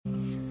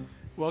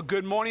Well,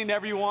 good morning,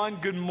 everyone.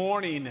 Good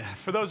morning.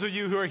 For those of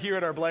you who are here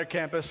at our Blair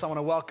campus, I want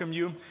to welcome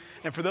you.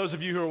 And for those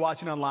of you who are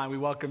watching online, we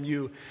welcome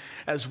you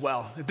as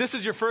well. If this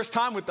is your first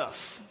time with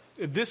us,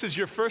 if this is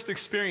your first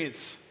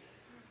experience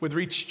with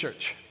Reach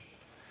Church,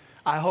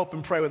 I hope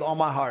and pray with all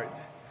my heart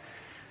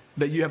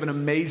that you have an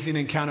amazing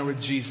encounter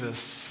with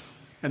Jesus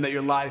and that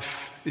your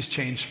life is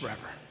changed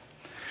forever.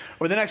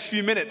 Over the next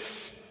few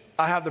minutes,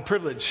 I have the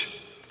privilege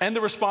and the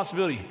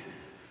responsibility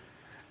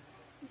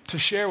to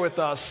share with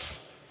us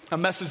a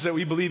message that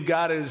we believe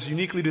God is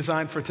uniquely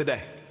designed for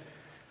today.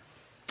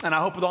 And I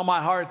hope with all my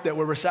heart that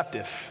we're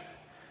receptive,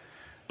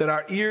 that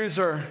our ears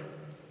are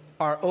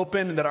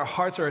open, and that our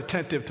hearts are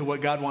attentive to what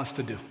God wants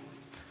to do.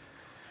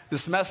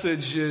 This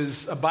message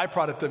is a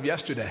byproduct of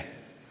yesterday.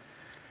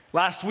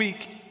 Last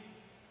week,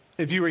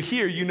 if you were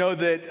here, you know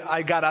that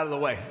I got out of the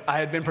way. I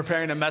had been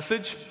preparing a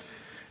message,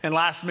 and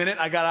last minute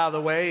I got out of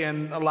the way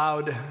and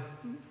allowed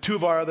two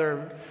of our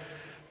other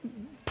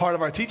part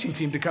of our teaching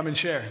team to come and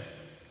share.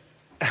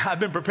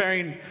 I've been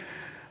preparing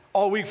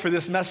all week for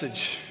this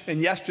message, and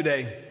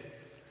yesterday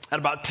at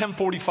about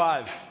 10:45,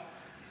 I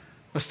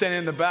was standing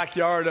in the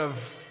backyard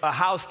of a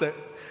house that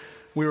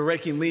we were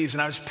raking leaves,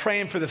 and I was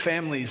praying for the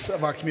families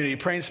of our community,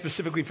 praying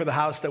specifically for the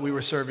house that we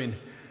were serving,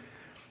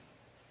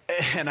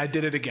 and I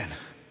did it again.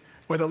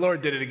 Well, the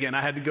Lord did it again.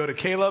 I had to go to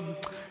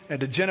Caleb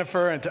and to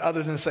Jennifer and to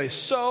others and say,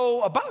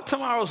 so about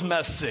tomorrow's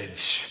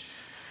message,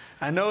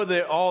 I know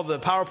that all the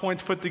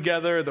PowerPoint's put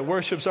together, the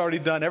worship's already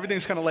done,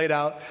 everything's kind of laid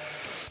out,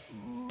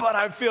 but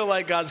I feel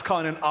like God's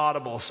calling an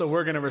audible, so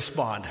we're going to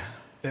respond.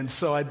 And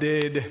so I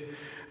did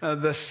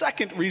the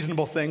second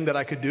reasonable thing that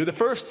I could do. The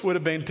first would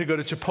have been to go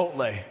to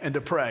Chipotle and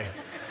to pray.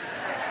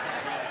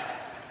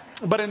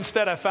 But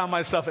instead, I found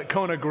myself at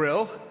Kona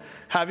Grill,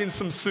 having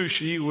some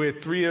sushi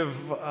with three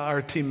of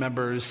our team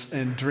members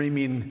and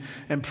dreaming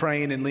and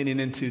praying and leaning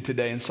into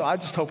today. And so I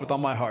just hope with all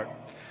my heart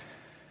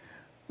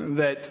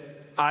that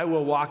I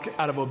will walk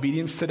out of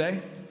obedience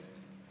today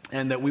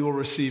and that we will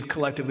receive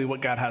collectively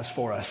what God has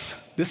for us.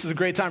 This is a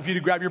great time for you to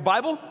grab your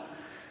Bible.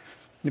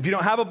 If you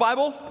don't have a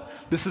Bible,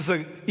 this is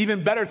an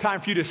even better time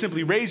for you to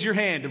simply raise your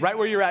hand right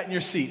where you're at in your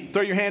seat.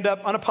 Throw your hand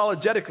up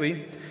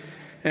unapologetically,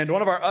 and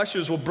one of our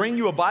ushers will bring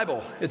you a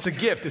Bible. It's a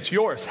gift. It's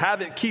yours. Have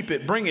it, keep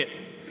it, bring it.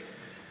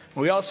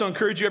 We also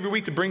encourage you every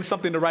week to bring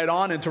something to write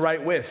on and to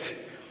write with.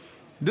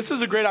 This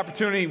is a great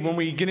opportunity when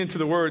we get into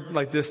the Word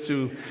like this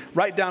to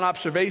write down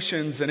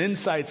observations and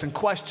insights and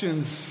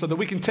questions so that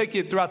we can take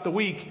it throughout the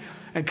week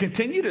and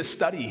continue to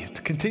study,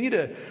 to continue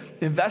to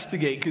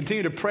investigate,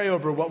 continue to pray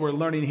over what we're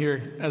learning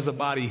here as a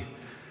body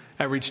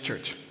at Reach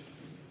Church.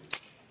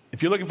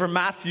 If you're looking for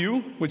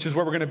Matthew, which is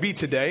where we're going to be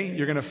today,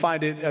 you're going to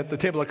find it at the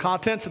table of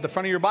contents at the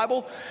front of your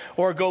Bible,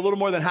 or go a little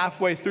more than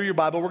halfway through your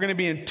Bible. We're going to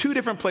be in two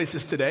different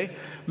places today,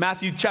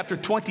 Matthew chapter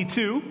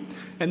 22,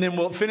 and then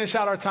we'll finish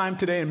out our time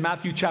today in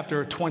Matthew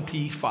chapter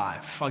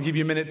 25. I'll give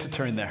you a minute to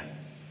turn there.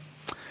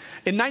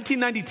 In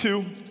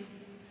 1992,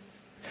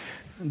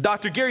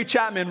 Dr. Gary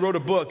Chapman wrote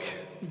a book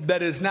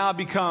that has now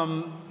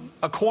become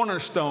a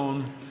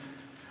cornerstone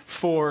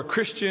for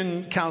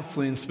Christian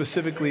counseling,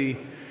 specifically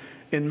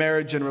in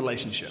marriage and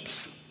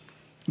relationships.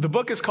 The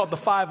book is called The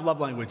 5 Love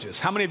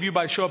Languages. How many of you,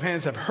 by show of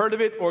hands, have heard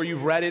of it, or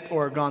you've read it,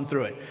 or gone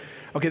through it?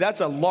 Okay,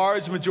 that's a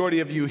large majority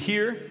of you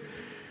here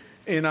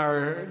in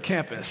our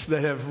campus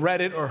that have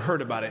read it or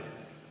heard about it.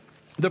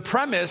 The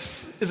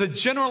premise is a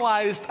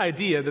generalized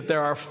idea that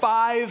there are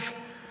 5,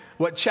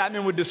 what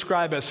Chapman would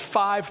describe as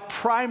 5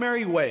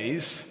 primary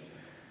ways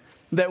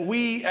that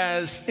we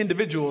as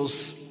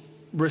individuals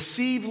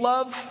receive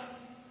love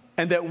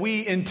and that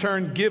we in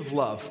turn give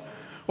love.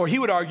 Or he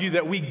would argue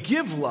that we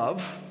give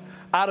love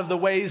out of the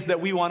ways that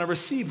we want to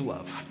receive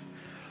love.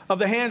 Of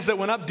the hands that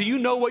went up, do you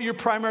know what your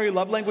primary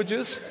love language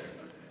is?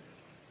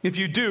 If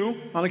you do,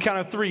 on the count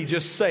of 3,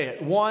 just say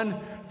it. 1,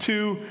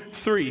 2,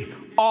 3.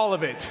 All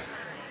of it.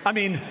 I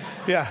mean,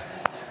 yeah.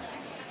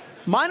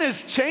 Mine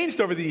has changed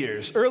over the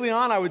years. Early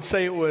on, I would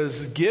say it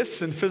was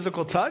gifts and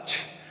physical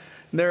touch.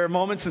 There are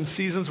moments and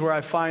seasons where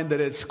I find that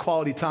it's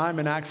quality time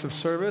and acts of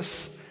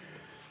service.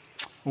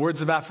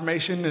 Words of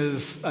affirmation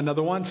is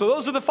another one. So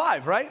those are the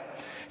 5, right?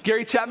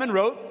 Gary Chapman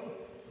wrote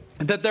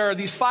that there are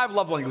these 5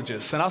 love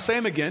languages. And I'll say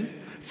them again.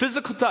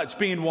 Physical touch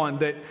being one,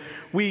 that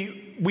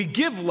we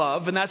give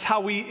love, and that's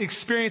how we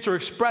experience or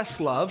express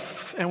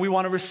love. And we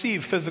want to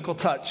receive physical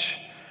touch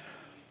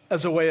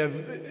as a way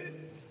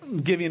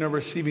of giving or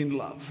receiving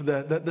love.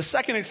 The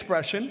second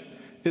expression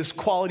is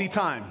quality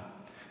time.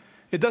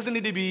 It doesn't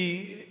need to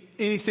be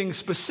anything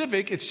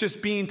specific. It's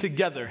just being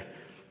together.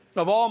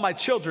 Of all my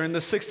children,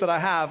 the 6 that I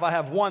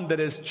have one that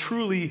is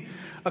truly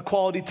a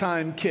quality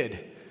time kid.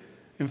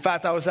 In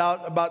fact, I was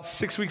out about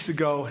 6 weeks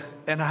ago,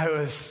 and I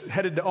was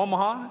headed to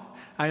Omaha.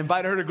 I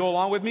invited her to go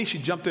along with me. She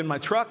jumped in my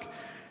truck,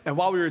 and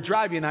while we were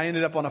driving, I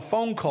ended up on a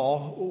phone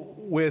call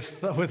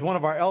with one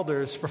of our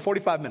elders for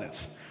 45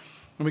 minutes.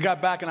 When we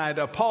got back, and I had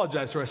to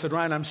apologize to her. I said,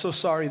 Ryan, I'm so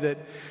sorry that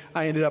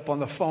I ended up on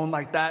the phone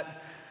like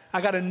that. I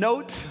got a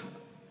note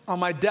on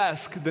my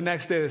desk the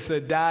next day that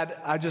said, Dad,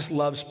 I just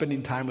love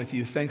spending time with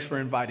you. Thanks for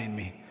inviting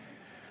me.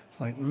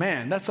 Like,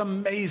 man, that's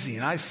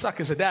amazing. I suck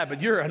as a dad,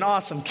 but you're an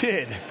awesome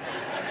kid.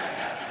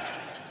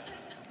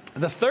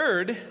 The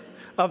third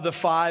of the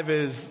 5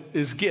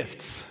 is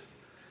gifts.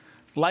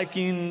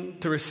 Liking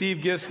to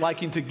receive gifts,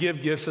 liking to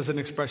give gifts as an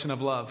expression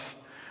of love.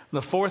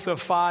 The fourth of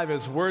 5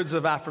 is words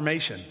of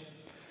affirmation.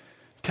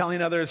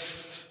 Telling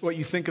others what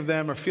you think of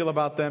them or feel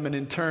about them, and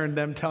in turn,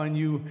 them telling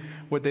you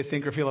what they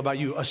think or feel about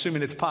you,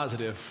 assuming it's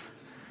positive.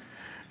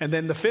 And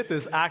then the 5th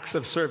is acts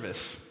of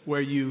service,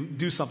 where you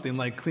do something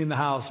like clean the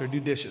house or do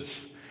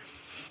dishes.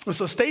 And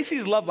so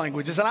Stacy's love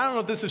languages, and I don't know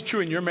if this is true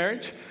in your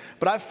marriage,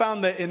 but I've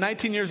found that in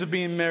 19 years of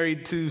being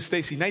married to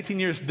Stacy, 19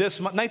 years this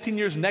month, 19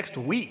 years next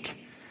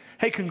week.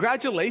 Hey,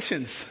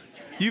 congratulations.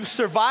 You've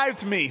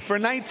survived me for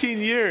 19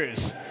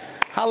 years.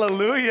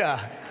 Hallelujah.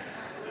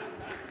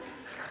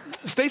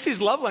 Stacy's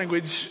love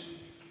language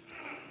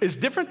is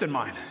different than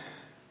mine.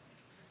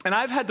 And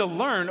I've had to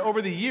learn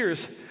over the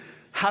years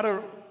how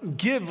to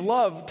give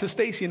love to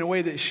Stacy in a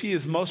way that she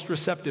is most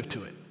receptive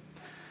to it.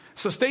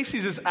 So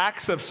Stacy's is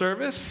acts of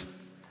service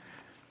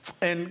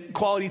and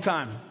quality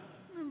time,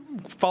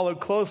 followed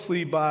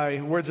closely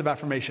by words of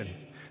affirmation.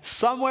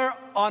 Somewhere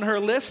on her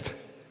list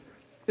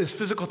is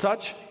physical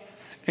touch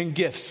and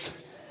gifts.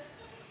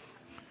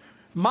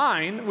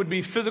 Mine would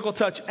be physical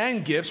touch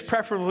and gifts,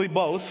 preferably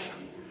both.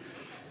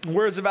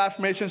 Words of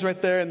affirmation is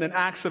right there, and then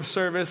acts of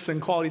service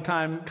and quality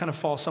time kind of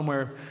fall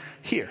somewhere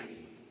here.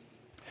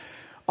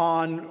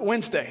 On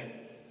Wednesday,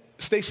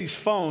 Stacy's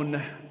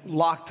phone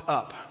locked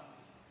up.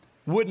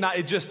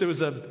 There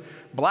was a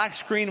black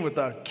screen with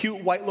a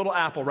cute white little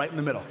apple right in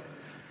the middle.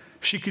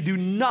 She could do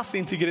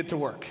nothing to get it to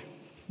work.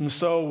 And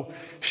so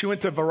she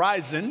went to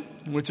Verizon,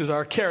 which is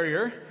our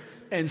carrier,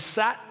 and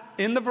sat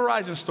in the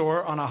Verizon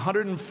store on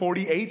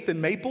 148th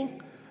and Maple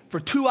for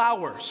 2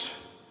 hours.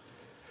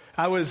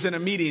 I was in a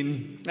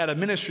meeting at a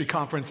ministry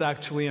conference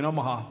actually in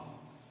Omaha.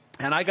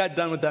 And I got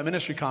done with that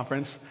ministry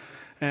conference,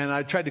 and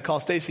I tried to call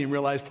Stacy and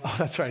realized, oh,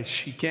 that's right,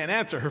 she can't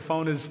answer. Her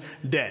phone is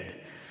dead.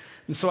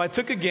 And so I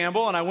took a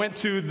gamble, and I went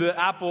to the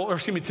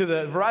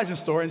Verizon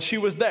store, and she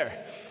was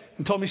there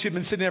and told me she'd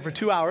been sitting there for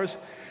 2 hours.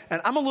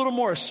 And I'm a little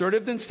more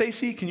assertive than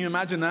Stacy. Can you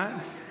imagine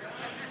that?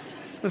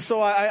 And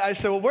so I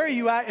said, well, where are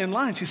you at in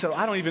line? She said, well,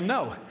 I don't even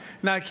know.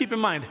 Now, keep in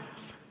mind,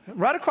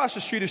 right across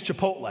the street is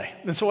Chipotle.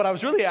 And so what I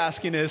was really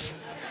asking is,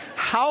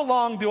 how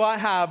long do I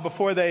have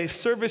before they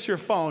service your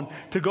phone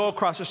to go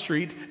across the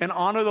street and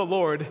honor the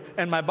Lord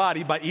and my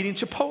body by eating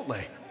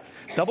Chipotle?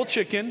 Double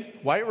chicken,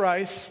 white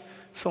rice,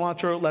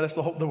 cilantro, lettuce,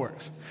 the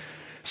works.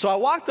 So I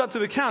walked up to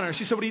the counter.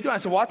 She said, what are you doing? I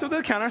said, walked up to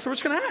the counter. I said, we're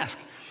just going to ask.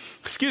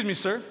 Excuse me,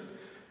 sir.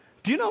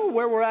 Do you know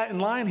where we're at in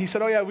line? He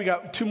said, oh, yeah, we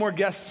got 2 more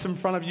guests in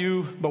front of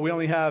you, but we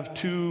only have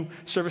 2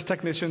 service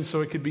technicians,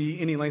 so it could be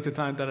any length of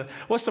time.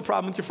 What's the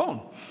problem with your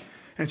phone?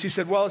 And she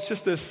said, well, it's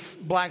just this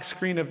black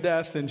screen of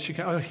death. And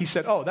he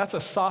said, oh, that's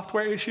a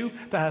software issue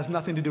that has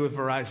nothing to do with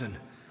Verizon.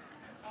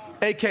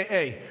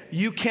 AKA,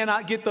 you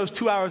cannot get those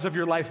 2 hours of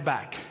your life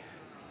back.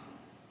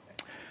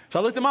 So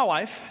I looked at my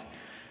wife,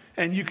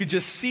 and you could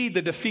just see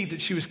the defeat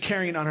that she was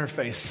carrying on her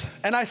face.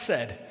 And I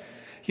said,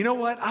 you know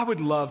what? I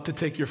would love to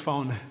take your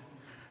phone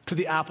to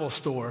the Apple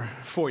store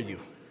for you.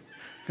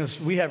 Because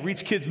we have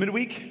Reach Kids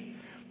midweek,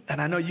 and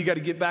I know you got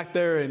to get back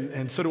there,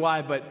 and so do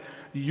I, but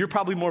you're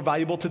probably more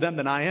valuable to them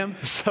than I am.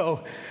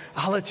 So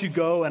I'll let you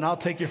go, and I'll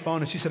take your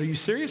phone. And she said, are you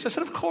serious? I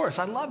said, of course.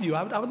 I love you.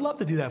 I would love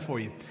to do that for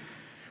you.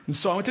 And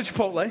so I went to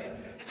Chipotle.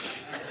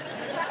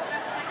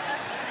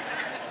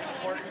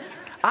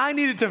 I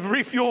needed to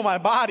refuel my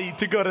body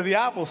to go to the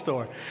Apple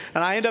store.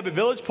 And I ended up at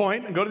Village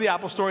Point and go to the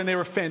Apple store, and they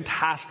were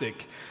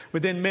fantastic.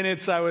 Within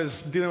minutes, I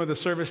was dealing with a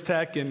service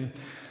tech, and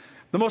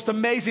the most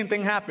amazing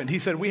thing happened. He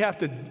said, we have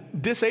to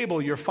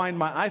disable your Find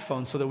My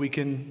iPhone so that we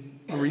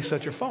can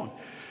reset your phone.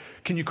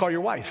 Can you call your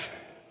wife?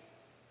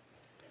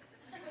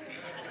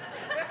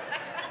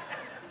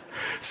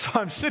 So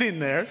I'm sitting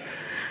there,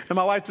 and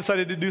my wife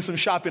decided to do some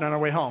shopping on our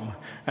way home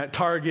at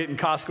Target and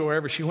Costco,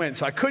 wherever she went.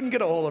 So I couldn't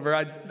get a hold of her.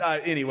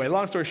 Anyway,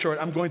 long story short,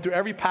 I'm going through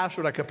every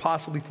password I could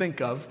possibly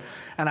think of.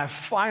 And I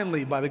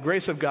finally, by the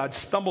grace of God,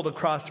 stumbled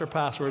across her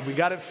password. We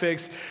got it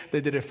fixed. They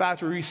did a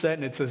factory reset,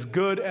 and it's as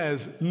good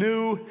as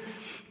new.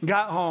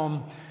 Got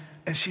home,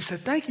 and she said,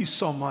 thank you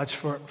so much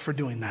for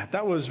doing that.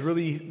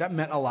 That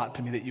meant a lot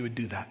to me that you would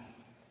do that.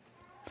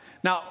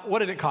 Now, what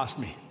did it cost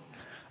me?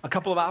 A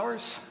couple of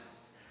hours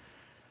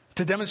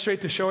to demonstrate,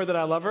 to show her that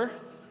I love her.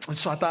 And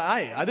so I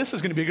thought, this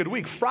is going to be a good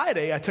week.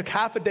 Friday, I took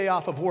half a day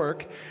off of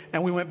work,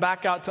 and we went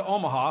back out to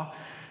Omaha,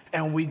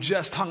 and we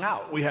just hung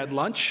out. We had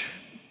lunch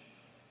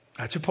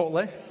at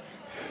Chipotle.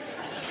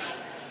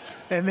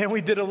 And then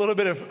we did a little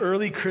bit of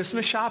early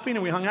Christmas shopping,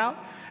 and we hung out.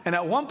 And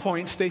at one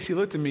point, Stacy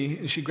looked at me,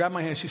 and she grabbed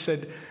my hand. She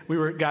said, we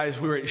were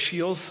at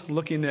Shields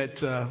looking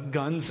at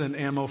guns and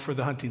ammo for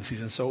the hunting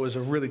season. So it was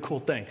a really cool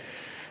thing.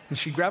 And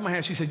she grabbed my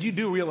hand. She said, you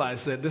do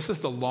realize that this is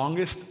the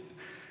longest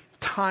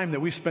time that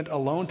we've spent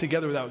alone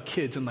together without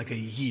kids in like a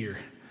year.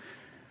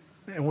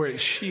 And we're at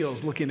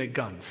Shields looking at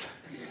guns.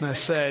 And I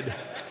said,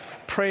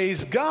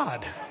 praise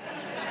God.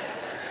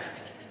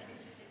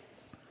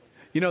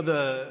 You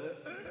know,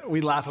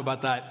 we laugh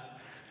about that.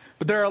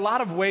 But there are a lot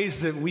of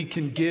ways that we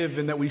can give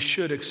and that we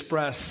should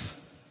express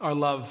our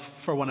love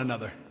for one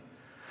another.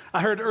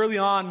 I heard early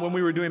on when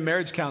we were doing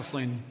marriage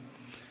counseling,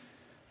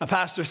 a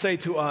pastor say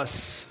to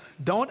us,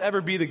 don't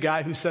ever be the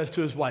guy who says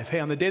to his wife, hey,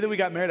 on the day that we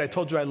got married, I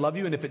told you I love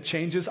you, and if it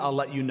changes, I'll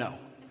let you know.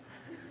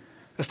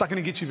 That's not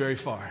going to get you very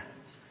far.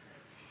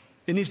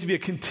 It needs to be a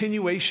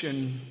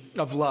continuation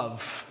of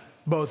love,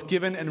 both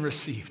given and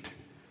received,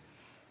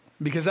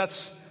 because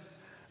that's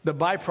the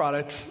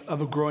byproduct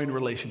of a growing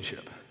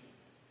relationship.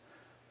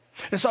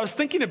 And so I was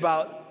thinking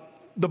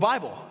about the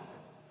Bible.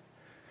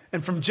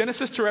 And from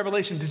Genesis to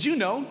Revelation, did you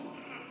know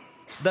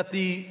that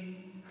the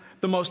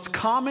most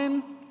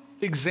common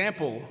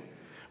example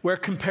where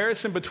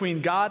comparison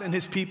between God and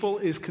his people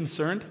is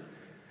concerned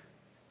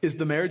is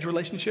the marriage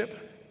relationship?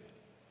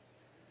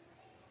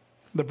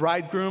 The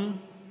bridegroom,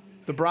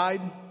 the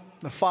bride,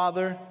 the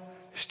father,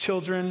 his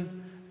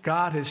children,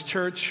 God, his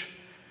church.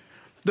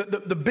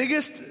 The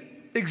biggest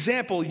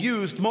example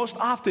used most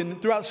often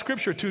throughout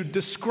Scripture to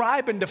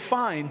describe and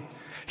define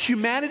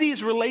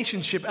humanity's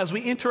relationship as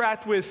we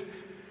interact with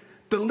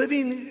the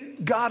living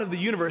God of the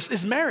universe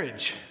is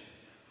marriage.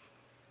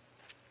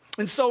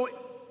 And so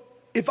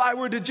if I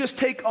were to just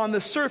take on the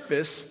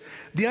surface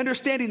the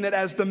understanding that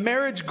as the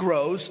marriage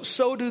grows,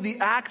 so do the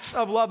acts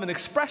of love and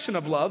expression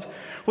of love,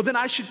 well, then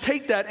I should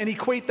take that and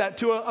equate that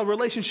to a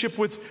relationship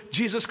with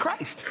Jesus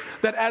Christ.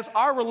 That as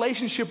our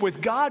relationship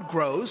with God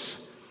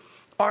grows,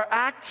 our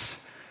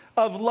acts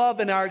of love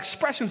and our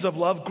expressions of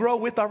love grow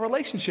with our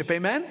relationship.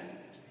 Amen?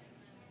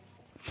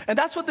 And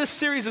that's what this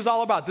series is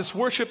all about, this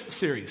worship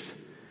series.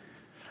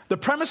 The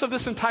premise of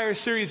this entire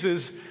series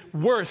is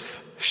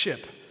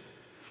worthship.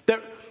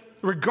 That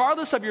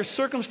regardless of your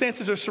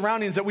circumstances or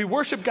surroundings, that we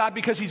worship God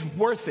because he's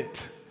worth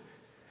it.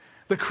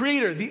 The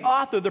creator, the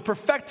author, the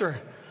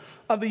perfecter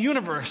of the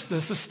universe,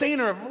 the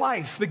sustainer of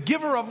life, the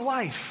giver of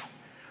life,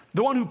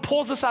 the one who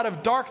pulls us out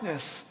of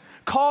darkness,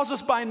 calls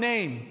us by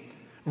name,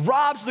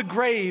 robs the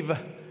grave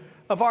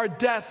of our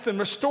death and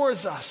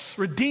restores us,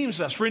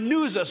 redeems us,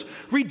 renews us,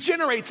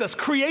 regenerates us,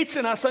 creates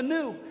in us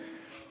anew.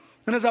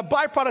 And as a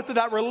byproduct of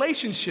that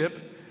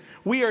relationship,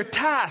 we are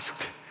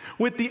tasked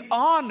with the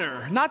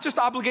honor, not just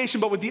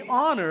obligation, but with the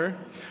honor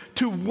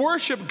to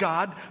worship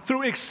God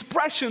through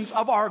expressions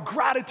of our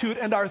gratitude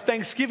and our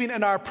thanksgiving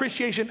and our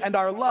appreciation and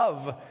our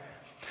love.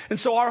 And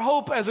so our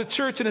hope as a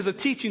church and as a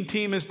teaching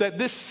team is that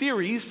this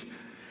series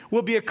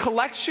will be a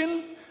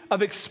collection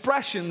of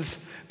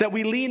expressions that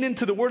we lean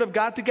into the Word of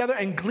God together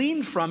and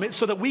glean from it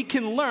so that we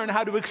can learn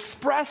how to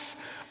express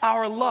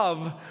our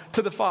love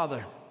to the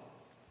Father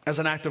as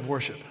an act of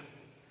worship.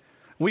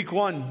 Week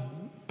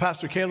 1,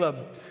 Pastor Caleb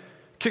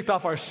kicked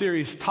off our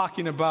series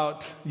talking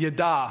about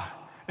Yada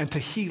and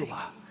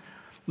Tehillah.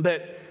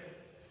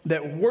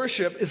 That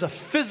worship is a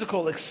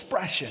physical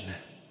expression.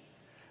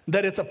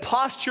 That it's a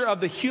posture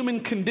of the human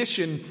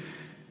condition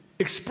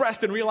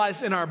expressed and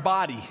realized in our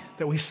body.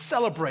 That we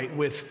celebrate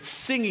with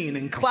singing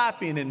and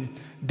clapping and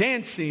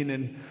dancing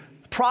and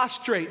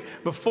prostrate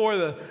before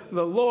the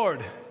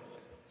Lord.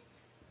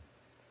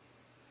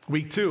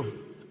 Week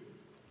 2,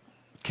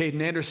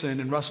 Caden Anderson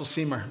and Russell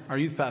Seymour, our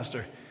youth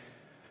pastor,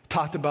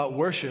 talked about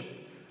worship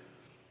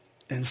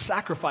and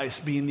sacrifice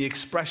being the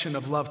expression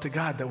of love to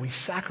God, that we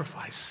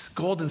sacrifice.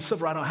 Gold and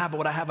silver I don't have, but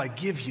what I have I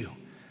give you.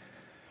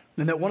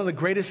 And that one of the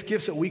greatest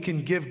gifts that we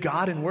can give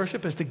God in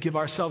worship is to give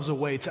ourselves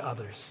away to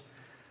others.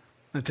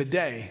 And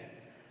today,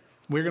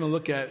 we're going to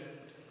look at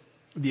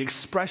the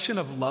expression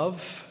of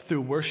love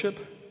through worship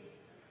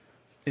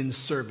in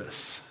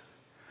service.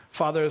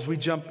 Father, as we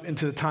jump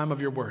into the time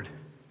of your word,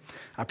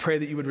 I pray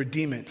that you would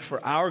redeem it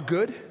for our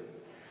good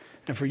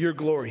and for your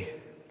glory.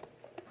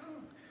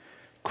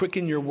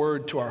 Quicken your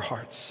word to our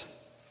hearts.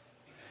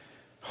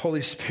 Holy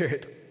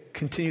Spirit,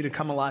 continue to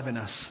come alive in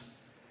us.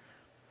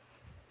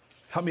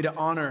 Help me to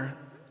honor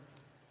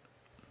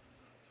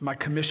my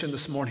commission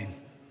this morning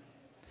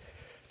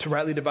to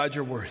rightly divide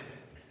your word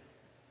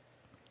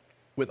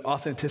with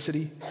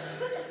authenticity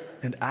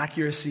and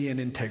accuracy and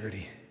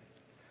integrity,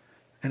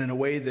 and in a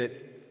way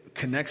that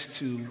connects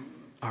to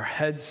our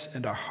heads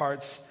and our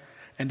hearts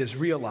and is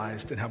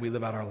realized in how we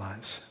live out our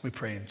lives. We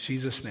pray in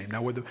Jesus' name.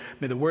 Now,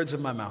 may the words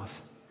of my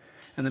mouth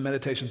and the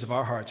meditations of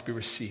our hearts be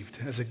received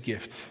as a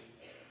gift,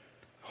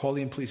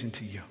 holy and pleasing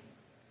to you.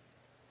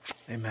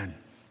 Amen.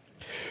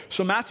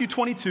 So Matthew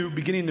 22,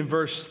 beginning in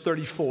verse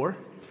 34,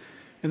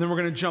 and then we're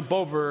going to jump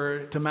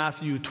over to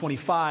Matthew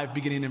 25,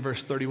 beginning in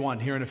verse 31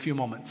 here in a few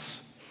moments.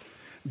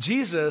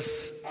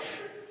 Jesus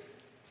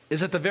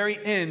is at the very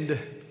end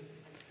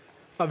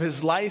of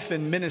his life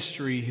and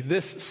ministry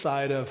this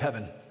side of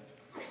heaven.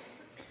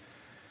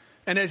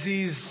 And as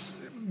he's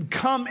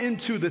come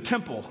into the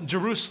temple,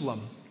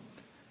 Jerusalem,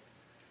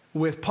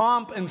 with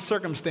pomp and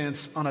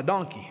circumstance on a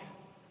donkey,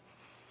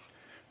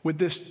 with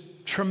this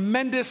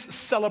tremendous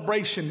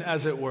celebration,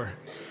 as it were.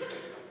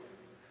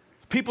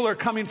 People are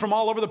coming from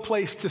all over the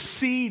place to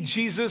see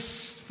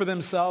Jesus for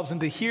themselves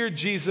and to hear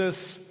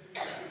Jesus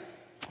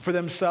for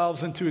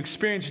themselves and to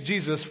experience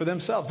Jesus for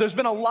themselves. There's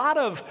been a lot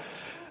of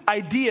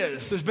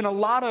ideas, there's been a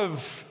lot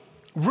of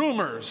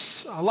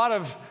rumors, a lot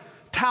of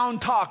town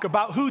talk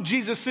about who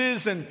Jesus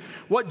is and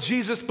what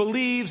Jesus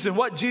believes and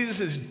what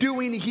Jesus is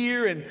doing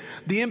here and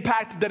the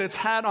impact that it's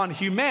had on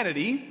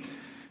humanity.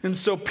 And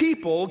so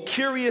people,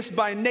 curious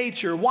by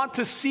nature, want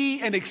to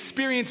see and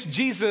experience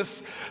Jesus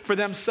for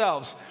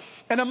themselves.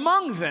 And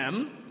among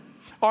them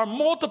are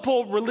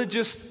multiple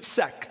religious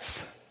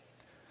sects.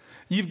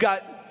 You've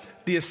got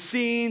the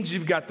Essenes,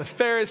 you've got the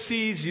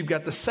Pharisees, you've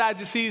got the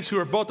Sadducees, who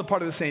are both a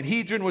part of the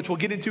Sanhedrin, which we'll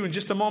get into in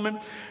just a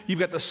moment. You've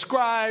got the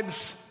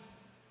scribes.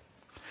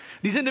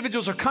 These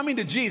individuals are coming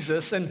to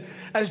Jesus, and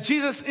as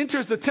Jesus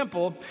enters the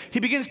temple, he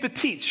begins to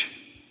teach.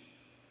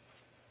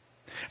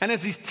 And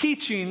as he's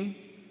teaching,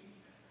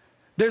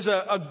 there's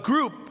a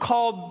group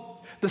called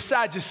the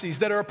Sadducees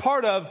that are a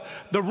part of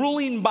the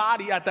ruling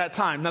body at that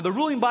time. Now, the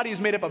ruling body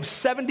is made up of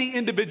 70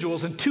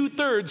 individuals, and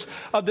 2/3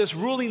 of this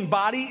ruling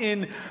body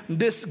in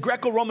this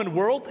Greco-Roman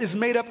world is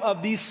made up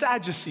of these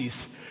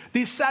Sadducees.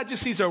 These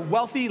Sadducees are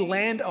wealthy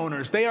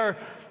landowners. They are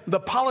the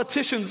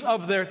politicians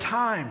of their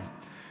time.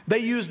 They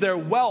use their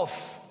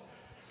wealth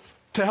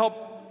to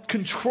help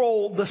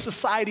control the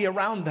society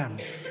around them.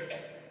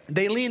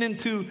 They lean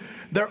into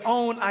their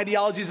own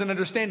ideologies and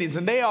understandings,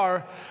 and they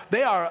are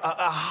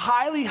a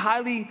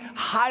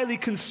highly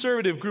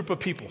conservative group of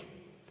people.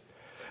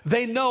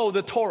 They know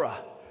the Torah,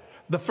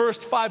 the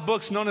first 5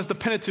 books known as the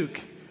Pentateuch.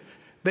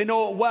 They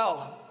know it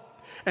well,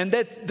 and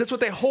that's what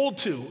they hold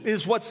to,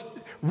 is what's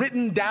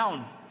written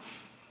down.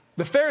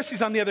 The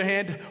Pharisees, on the other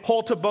hand,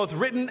 hold to both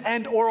written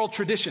and oral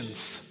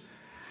traditions.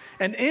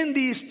 And in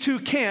these two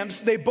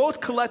camps, they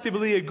both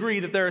collectively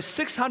agree that there are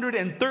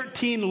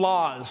 613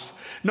 laws,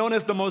 known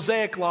as the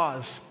Mosaic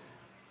laws,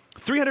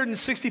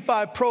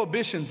 365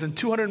 prohibitions, and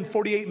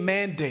 248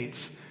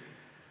 mandates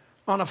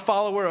on a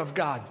follower of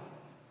God.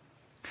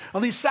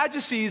 Now, these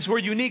Sadducees were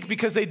unique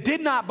because they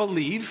did not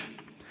believe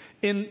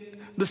in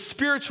the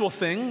spiritual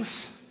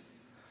things,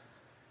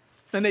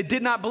 and they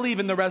did not believe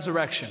in the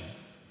resurrection.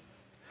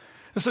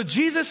 And so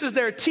Jesus is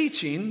there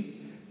teaching,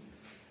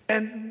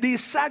 and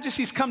these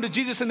Sadducees come to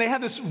Jesus, and they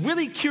have this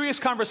really curious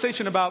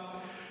conversation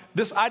about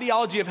this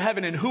ideology of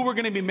heaven and who we're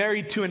going to be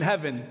married to in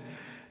heaven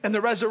and the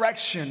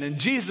resurrection. And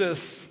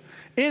Jesus,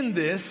 in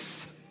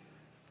this,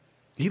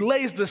 he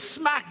lays the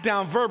smack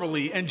down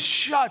verbally and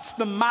shuts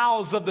the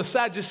mouths of the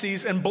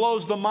Sadducees and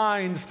blows the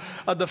minds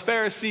of the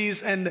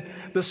Pharisees and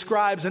the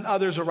scribes and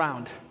others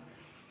around.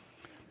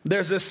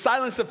 There's this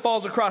silence that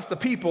falls across the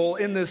people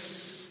in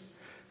this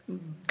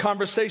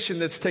conversation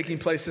that's taking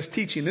place, this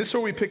teaching. This is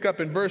where we pick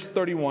up in verse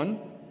 34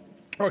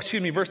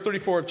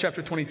 of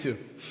chapter 22.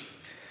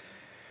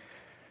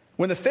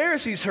 When the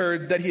Pharisees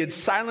heard that he had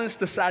silenced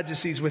the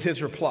Sadducees with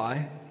his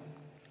reply,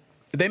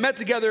 they met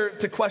together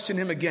to question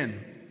him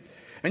again.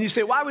 And you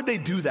say, why would they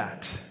do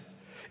that?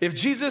 If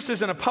Jesus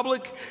is in a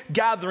public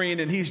gathering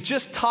and he's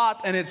just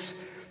taught and it's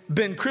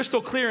been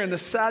crystal clear and the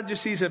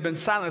Sadducees have been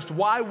silenced,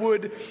 why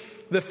would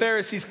the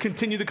Pharisees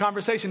continue the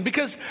conversation?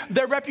 Because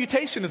their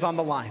reputation is on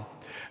the line.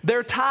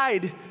 They're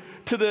tied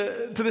to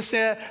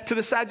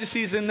the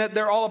Sadducees in that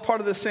they're all a part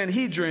of the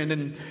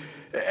Sanhedrin,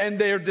 and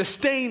their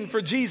disdain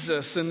for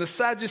Jesus. And the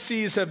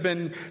Sadducees have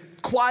been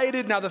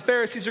quieted. Now the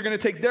Pharisees are going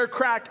to take their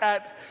crack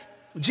at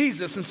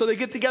Jesus. And so they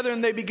get together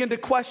and they begin to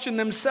question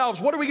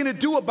themselves. What are we going to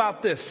do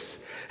about this?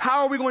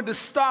 How are we going to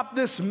stop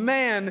this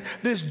man,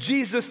 this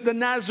Jesus the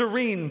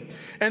Nazarene,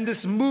 and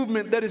this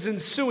movement that is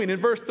ensuing? In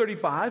verse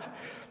 35,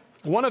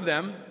 one of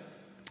them,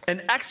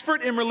 an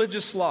expert in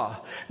religious law.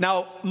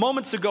 Now,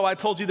 moments ago, I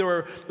told you there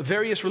were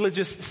various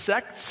religious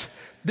sects.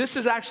 This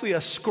is actually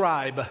a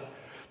scribe.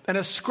 And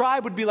a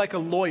scribe would be like a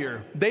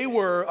lawyer. They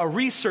were a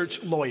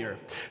research lawyer.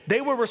 They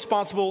were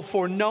responsible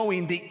for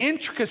knowing the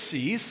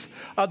intricacies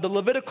of the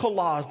Levitical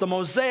laws, the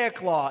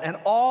Mosaic law, and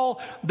all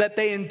that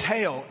they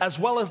entail, as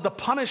well as the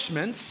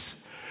punishments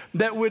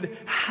that would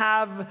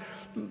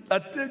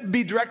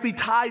be directly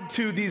tied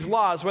to these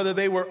laws, whether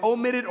they were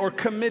omitted or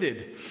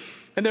committed.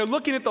 And they're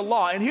looking at the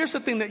law. And here's the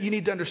thing that you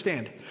need to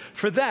understand.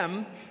 For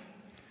them,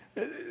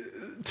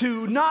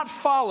 to not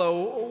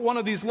follow one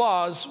of these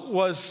laws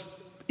was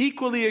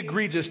equally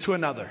egregious to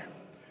another.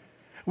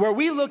 Where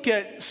we look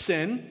at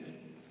sin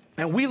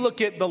and we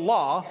look at the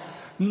law,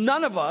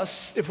 none of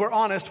us, if we're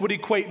honest, would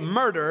equate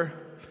murder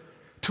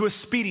to a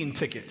speeding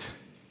ticket.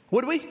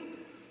 Would we?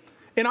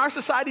 In our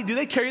society, do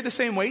they carry the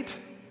same weight?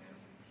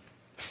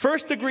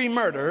 First degree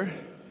murder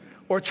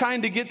or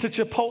trying to get to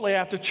Chipotle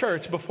after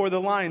church before the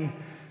line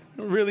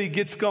really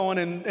gets going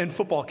and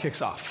football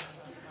kicks off.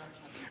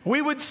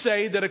 We would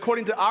say that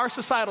according to our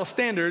societal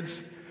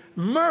standards,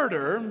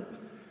 murder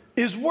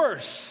is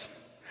worse.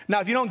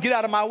 Now, if you don't get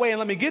out of my way and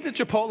let me get to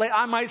Chipotle,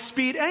 I might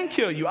speed and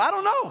kill you. I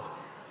don't know.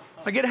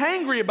 I get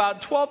hangry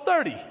about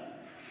 12:30.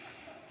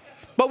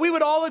 But we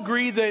would all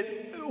agree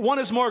that one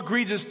is more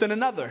egregious than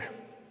another.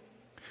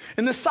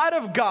 In the sight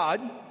of God,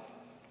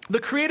 the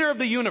creator of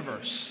the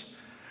universe,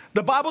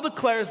 the Bible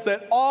declares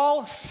that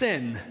all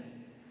sin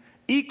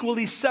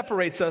equally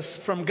separates us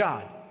from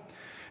God.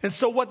 And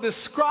so what the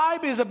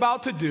scribe is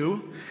about to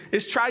do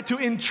is try to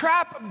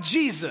entrap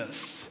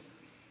Jesus,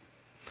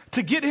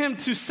 to get him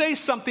to say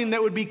something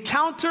that would be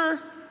counter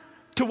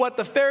to what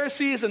the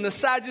Pharisees and the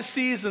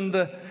Sadducees and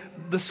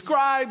the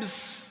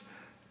scribes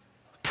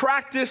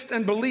practiced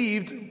and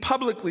believed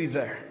publicly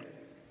there.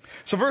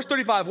 So verse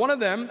 35, one of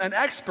them, an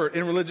expert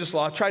in religious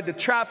law, tried to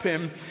trap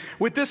him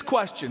with this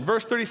question.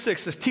 Verse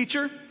 36 says,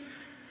 "Teacher,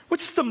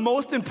 which is the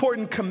most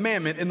important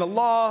commandment in the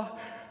law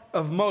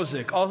of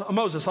Moses,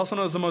 also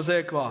known as the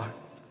Mosaic Law?"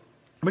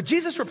 But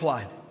Jesus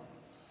replied,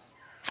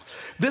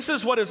 "This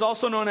is what is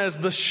also known as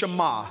the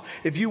Shema."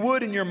 If you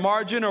would, in your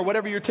margin or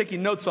whatever you're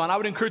taking notes on, I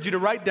would encourage you to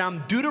write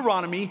down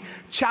Deuteronomy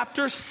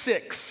chapter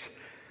 6.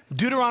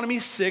 Deuteronomy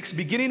 6,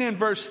 beginning in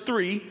verse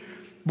 3.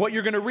 What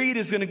you're going to read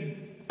is going to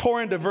pour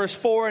into verse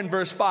 4 and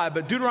verse 5.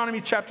 But Deuteronomy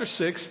chapter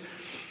 6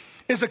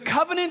 is a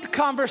covenant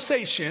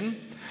conversation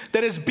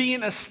that is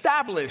being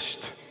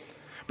established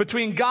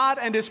between God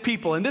and his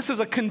people. And this is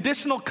a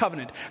conditional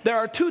covenant. There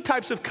are two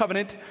types of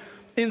covenant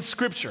in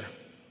Scripture.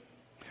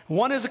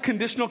 One is a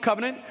conditional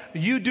covenant.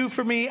 You do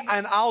for me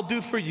and I'll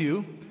do for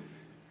you.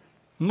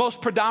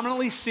 Most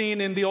predominantly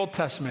seen in the Old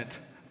Testament.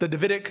 The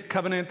Davidic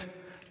covenant,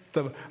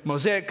 the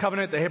Mosaic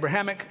covenant, the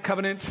Abrahamic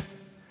covenant,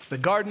 the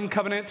Garden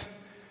covenant.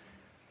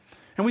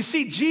 And we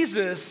see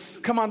Jesus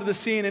come onto the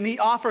scene and he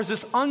offers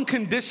this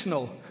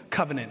unconditional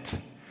covenant.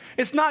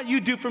 It's not you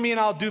do for me and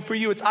I'll do for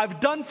you. It's I've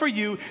done for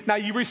you. Now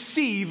you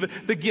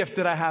receive the gift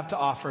that I have to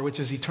offer, which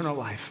is eternal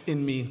life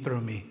in me,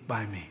 through me,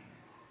 by me.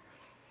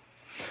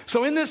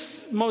 So in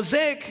this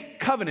Mosaic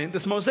covenant,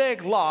 this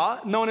Mosaic law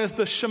known as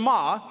the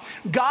Shema,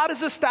 God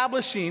is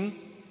establishing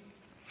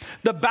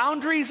the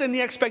boundaries and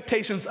the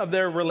expectations of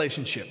their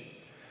relationship,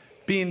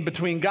 being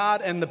between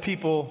God and the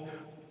people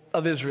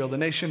of Israel, the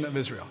nation of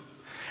Israel.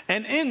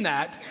 And in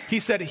that, he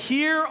said,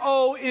 "Hear,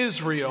 O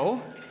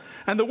Israel."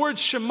 And the word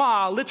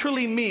Shema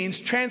literally means,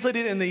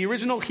 translated in the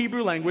original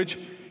Hebrew language,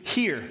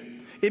 hear.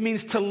 It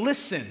means to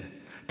listen,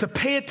 to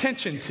pay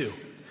attention to.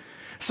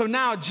 So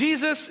now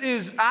Jesus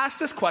is asked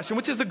this question,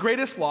 which is the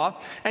greatest law,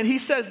 and he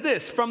says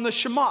this from the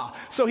Shema.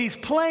 So he's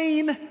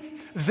playing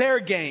their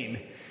game.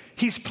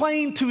 He's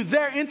playing to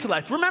their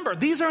intellect. Remember,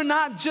 these are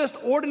not just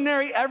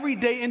ordinary,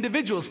 everyday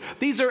individuals.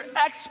 These are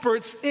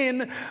experts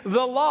in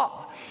the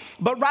law.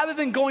 But rather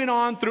than going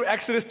on through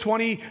Exodus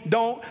 20,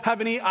 don't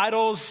have any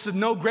idols,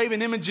 no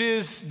graven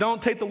images,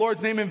 don't take the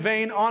Lord's name in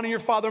vain, honor your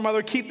father and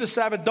mother, keep the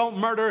Sabbath, don't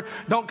murder,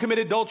 don't commit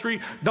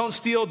adultery, don't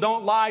steal,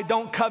 don't lie,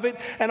 don't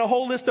covet, and a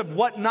whole list of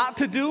what not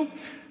to do,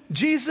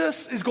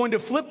 Jesus is going to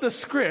flip the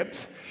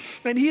script.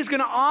 And he's going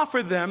to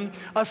offer them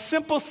a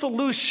simple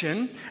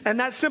solution.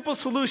 And that simple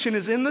solution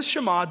is in the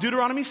Shema,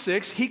 Deuteronomy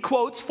 6. He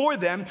quotes for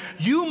them,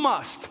 "You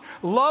must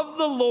love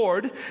the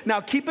Lord."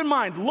 Now keep in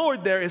mind,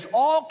 Lord there is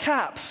all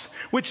caps,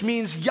 which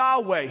means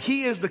Yahweh.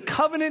 He is the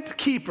covenant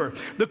keeper,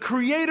 the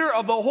creator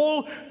of the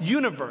whole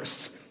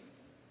universe.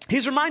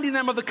 He's reminding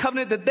them of the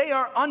covenant that they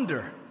are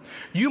under.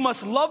 You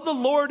must love the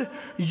Lord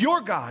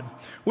your God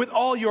with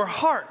all your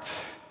heart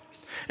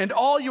and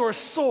all your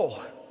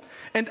soul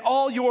and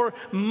all your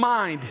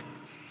mind.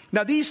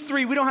 Now these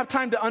three, we don't have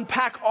time to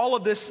unpack all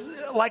of this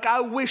like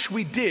I wish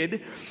we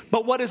did,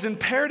 but what is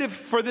imperative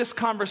for this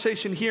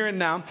conversation here and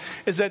now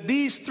is that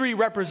these three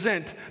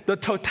represent the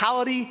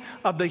totality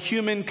of the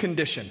human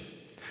condition: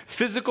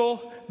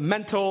 physical,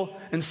 mental,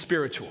 and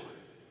spiritual.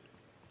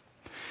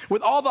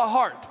 With all the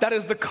heart, that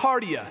is the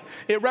cardia.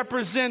 It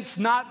represents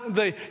not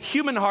the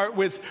human heart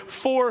with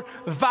 4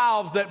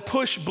 valves that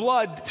push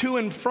blood to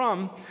and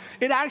from.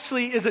 It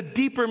actually is a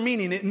deeper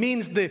meaning. It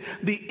means the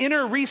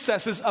inner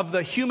recesses of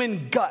the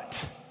human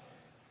gut.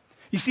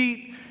 You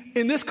see,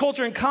 in this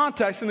culture and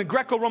context, in the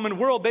Greco-Roman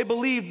world, they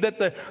believed that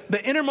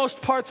the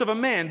innermost parts of a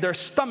man, their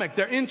stomach,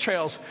 their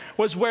entrails,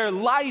 was where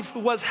life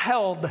was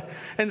held.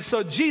 And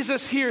so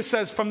Jesus here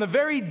says, from the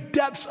very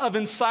depths of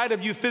inside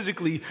of you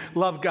physically,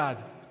 love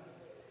God.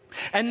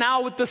 And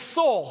now with the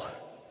soul,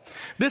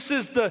 this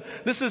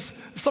is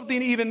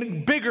something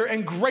even bigger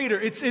and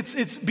greater.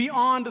 It's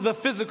beyond the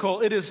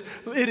physical. It is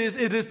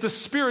the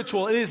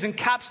spiritual. It is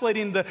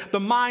encapsulating the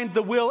mind,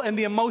 the will, and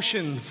the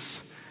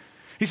emotions.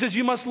 He says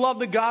you must love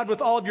the God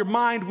with all of your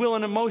mind, will,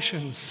 and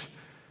emotions.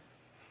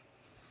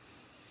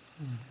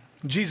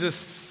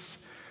 Jesus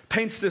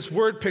paints this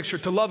word picture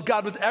to love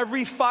God with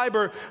every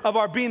fiber of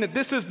our being, that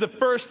this is the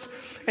first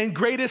and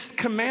greatest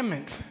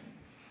commandment.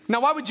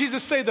 Now, why would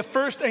Jesus say the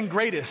first and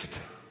greatest?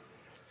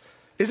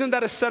 Isn't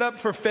that a setup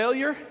for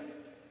failure?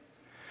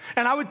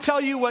 And I would tell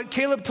you what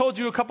Caleb told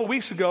you a couple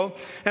weeks ago,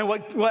 and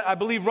what I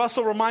believe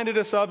Russell reminded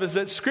us of, is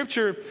that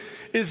Scripture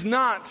is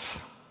not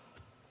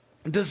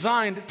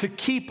designed to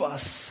keep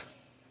us,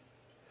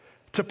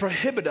 to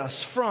prohibit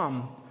us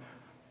from,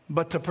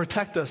 but to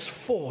protect us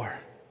for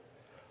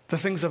the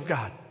things of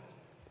God.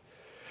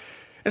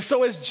 And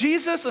so as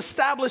Jesus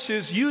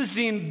establishes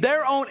using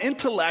their own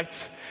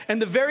intellect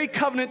and the very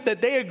covenant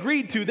that they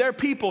agreed to, their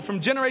people from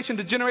generation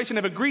to generation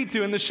have agreed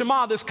to, in the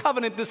Shema, this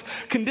covenant, this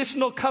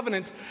conditional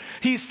covenant,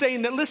 he's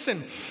saying that,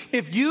 listen,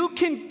 if you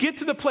can get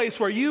to the place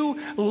where you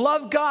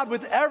love God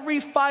with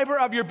every fiber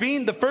of your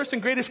being, the first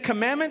and greatest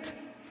commandment,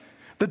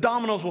 the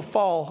dominoes will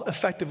fall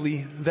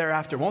effectively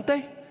thereafter, won't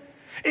they?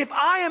 If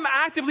I am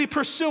actively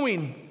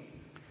pursuing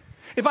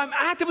if I'm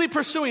actively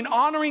pursuing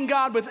honoring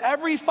God with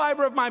every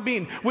fiber of my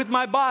being, with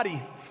my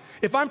body,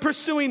 if I'm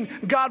pursuing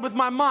God with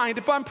my mind,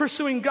 if I'm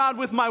pursuing God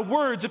with my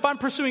words, if I'm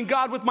pursuing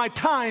God with my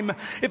time,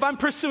 if I'm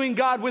pursuing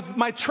God with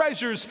my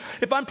treasures,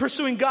 if I'm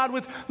pursuing God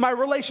with my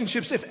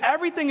relationships, if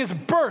everything is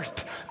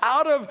birthed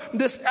out of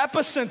this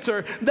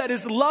epicenter that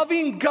is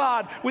loving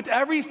God with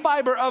every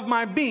fiber of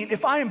my being,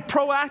 if I am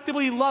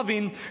proactively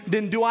loving,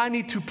 then do I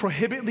need to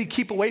prohibitedly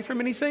keep away from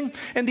anything?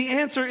 And the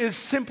answer is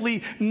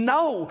simply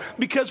no,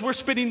 because we're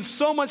spending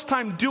so much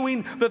time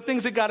doing the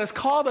things that God has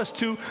called us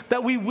to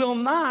that we will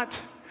not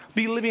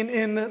be living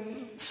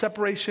in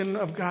separation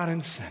of God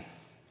and sin.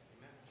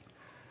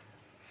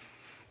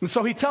 And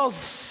so he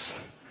tells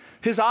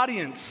his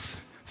audience,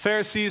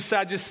 Pharisees,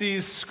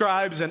 Sadducees,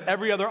 scribes, and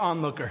every other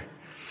onlooker,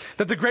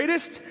 that the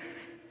greatest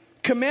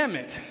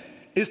commandment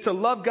is to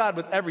love God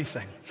with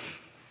everything.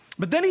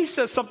 But then he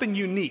says something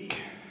unique,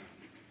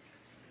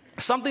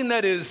 something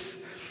that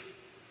is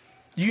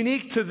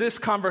unique to this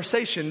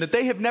conversation that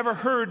they have never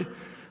heard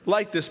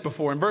like this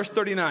before. In verse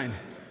 39,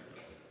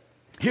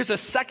 here's a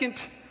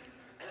second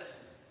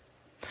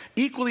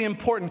equally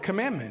important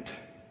commandment.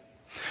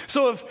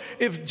 So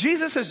if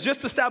Jesus has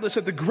just established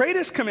that the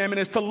greatest commandment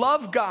is to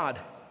love God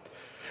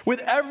with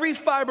every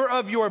fiber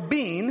of your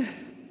being,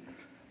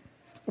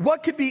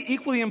 what could be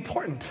equally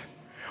important?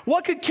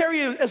 What could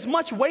carry as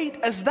much weight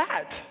as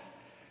that?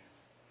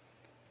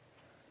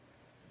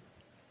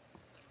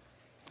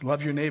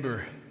 Love your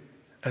neighbor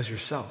as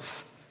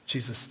yourself,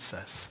 Jesus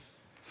says.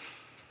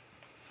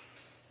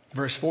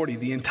 Verse 40,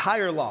 the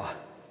entire law,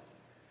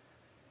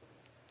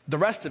 the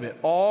rest of it,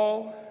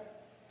 all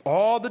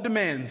the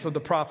demands of the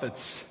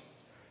prophets,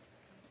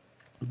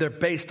 they're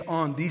based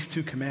on these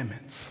two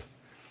commandments.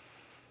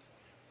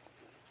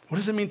 What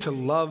does it mean to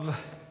love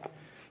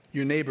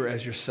your neighbor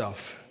as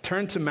yourself?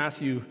 Turn to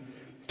Matthew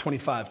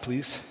 25,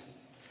 please.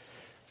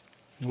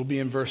 We'll be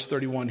in verse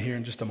 31 here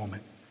in just a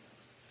moment.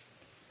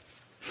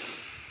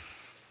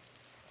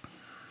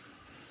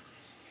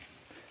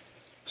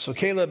 So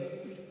Caleb,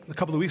 a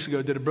couple of weeks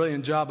ago, did a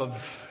brilliant job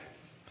of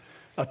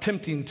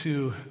attempting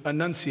to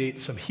enunciate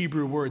some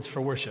Hebrew words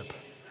for worship.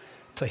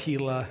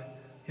 Tehillah,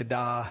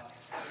 Yadah,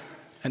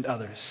 and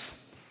others.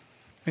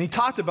 And he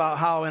talked about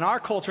how in our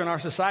culture, in our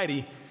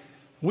society,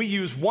 we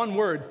use one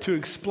word to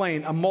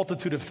explain a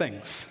multitude of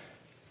things.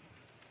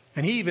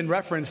 And he even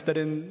referenced that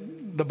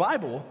in the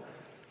Bible,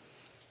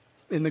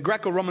 in the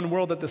Greco-Roman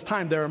world at this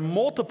time, there are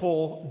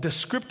multiple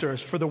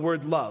descriptors for the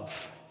word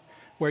love,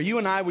 where you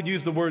and I would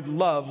use the word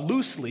love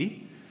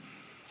loosely.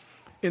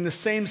 In the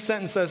same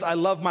sentence as I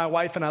love my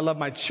wife and I love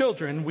my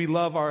children, we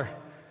love our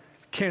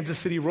Kansas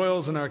City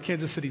Royals and our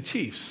Kansas City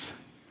Chiefs.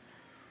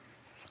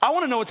 I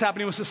want to know what's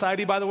happening with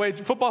society, by the way.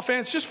 Football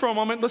fans, just for a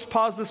moment, let's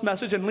pause this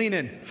message and lean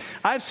in.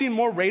 I've seen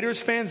more Raiders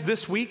fans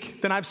this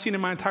week than I've seen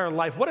in my entire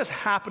life. What is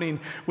happening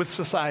with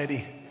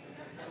society?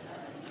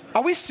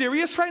 Are we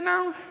serious right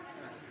now?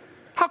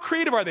 How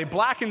creative are they?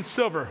 Black and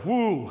silver.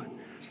 Woo.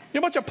 You're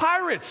a bunch of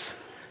pirates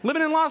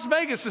living in Las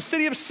Vegas, the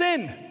city of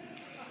sin.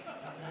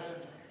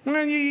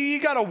 And you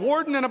got a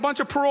warden and a bunch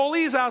of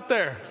parolees out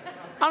there.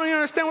 I don't even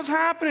understand what's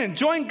happening.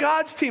 Join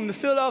God's team, the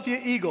Philadelphia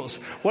Eagles.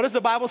 What does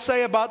the Bible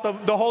say about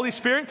the Holy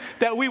Spirit?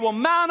 That we will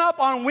mount up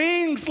on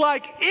wings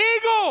like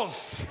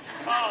eagles.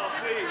 Oh,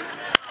 please.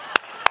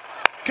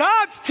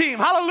 God's team.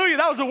 Hallelujah.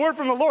 That was a word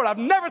from the Lord. I've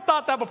never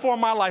thought that before in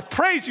my life.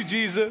 Praise you,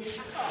 Jesus.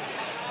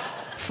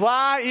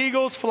 Fly,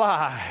 Eagles,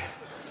 fly.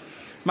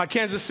 My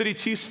Kansas City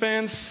Chiefs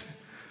fans,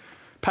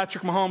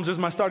 Patrick Mahomes is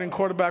my starting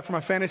quarterback for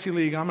my fantasy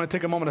league. I'm going to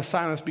take a moment of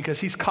silence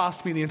because he's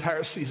cost me the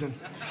entire season.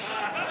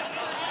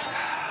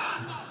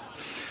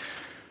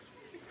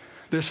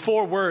 There's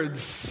 4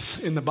 words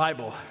in the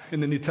Bible, in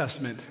the New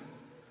Testament,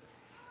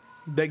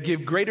 that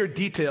give greater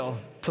detail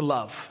to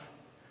love.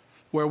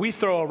 Where we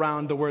throw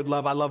around the word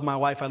love, I love my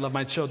wife, I love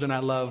my children, I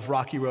love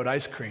Rocky Road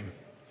ice cream.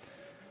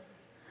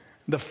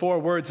 The 4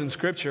 words in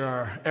Scripture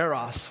are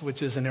eros,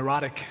 which is an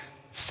erotic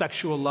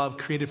sexual love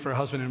created for a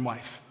husband and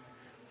wife.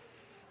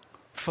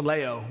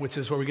 Phileo, which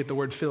is where we get the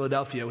word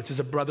Philadelphia, which is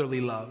a brotherly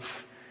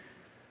love.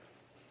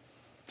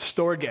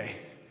 Storge,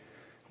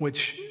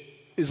 which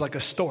is like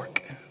a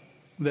stork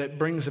that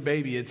brings a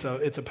baby. It's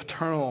a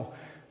paternal,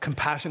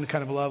 compassionate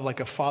kind of love like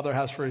a father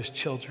has for his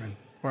children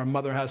or a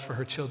mother has for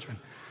her children.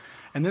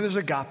 And then there's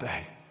agape.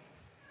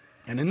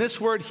 And in this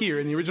word here,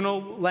 in the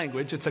original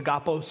language, it's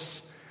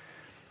agapos.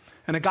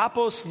 And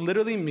agapos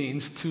literally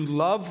means to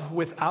love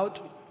without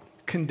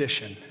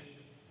condition,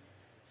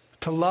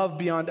 to love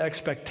beyond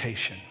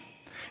expectation.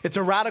 It's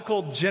a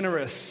radical,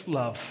 generous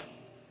love.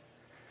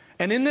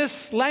 And in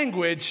this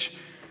language,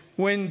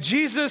 when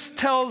Jesus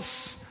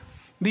tells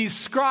these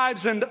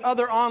scribes and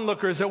other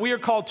onlookers that we are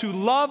called to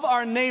love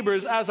our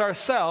neighbors as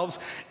ourselves,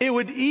 it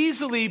would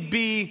easily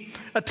be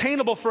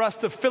attainable for us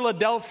to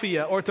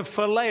Philadelphia or to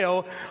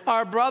phileo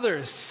our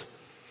brothers.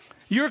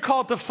 You're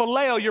called to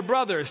phileo your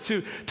brothers,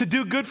 to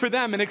do good for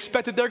them and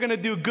expect that they're going to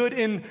do good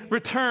in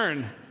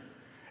return.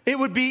 It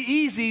would be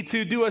easy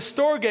to do a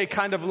storge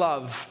kind of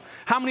love.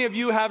 How many of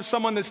you have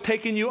someone that's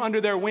taken you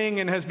under their wing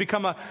and has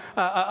become like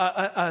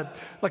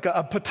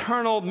a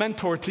paternal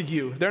mentor to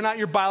you? They're not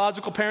your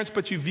biological parents,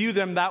 but you view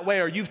them that way,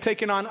 or you've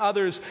taken on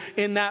others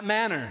in that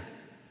manner.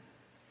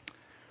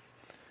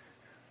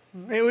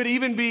 It would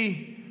even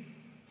be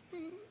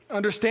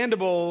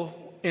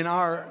understandable in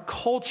our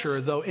culture,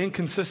 though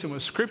inconsistent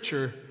with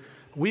Scripture.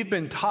 We've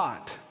been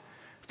taught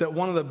that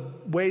one of the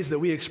ways that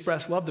we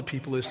express love to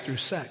people is through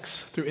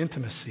sex, through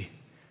intimacy.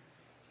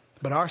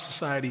 But our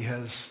society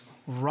has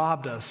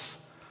robbed us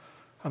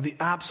of the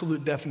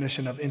absolute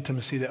definition of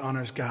intimacy that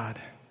honors God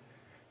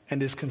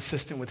and is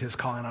consistent with his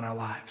calling on our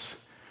lives.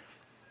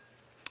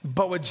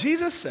 But what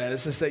Jesus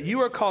says is that you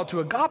are called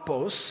to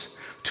agapos,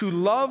 to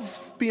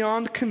love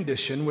beyond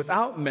condition,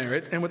 without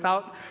merit, and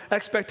without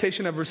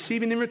expectation of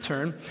receiving in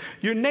return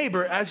your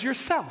neighbor as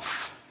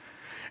yourself.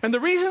 And the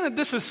reason that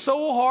this is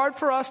so hard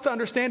for us to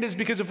understand is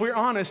because if we're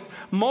honest,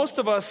 most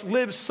of us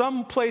live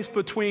someplace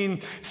between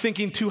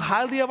thinking too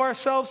highly of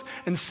ourselves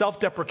and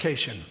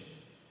self-deprecation.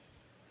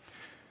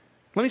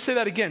 Let me say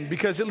that again,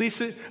 because at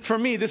least for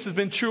me, this has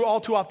been true all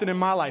too often in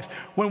my life.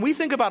 When we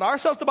think about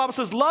ourselves, the Bible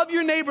says, love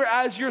your neighbor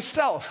as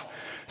yourself.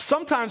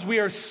 Sometimes we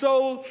are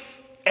so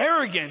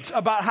arrogant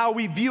about how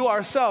we view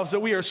ourselves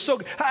that we are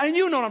so, and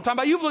you know what I'm talking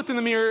about. You've looked in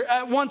the mirror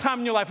at one time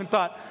in your life and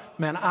thought,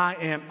 man, I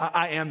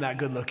am that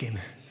good looking.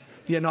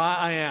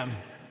 I am.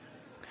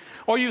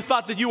 Or you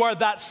thought that you are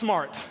that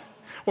smart,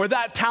 or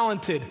that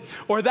talented,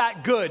 or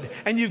that good,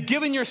 and you've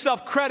given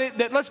yourself credit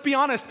that, let's be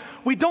honest,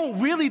 we don't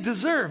really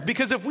deserve.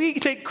 Because if we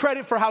take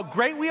credit for how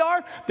great we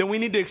are, then we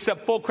need to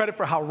accept full credit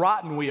for how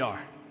rotten we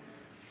are.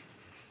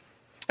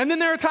 And then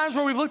there are times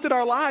where we've looked at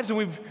our lives and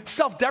we've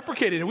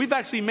self-deprecated, and we've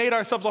actually made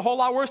ourselves a whole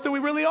lot worse than we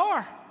really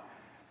are.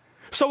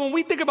 So when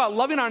we think about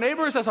loving our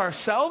neighbors as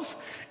ourselves,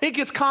 it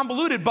gets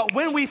convoluted. But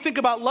when we think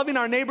about loving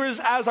our neighbors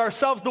as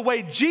ourselves the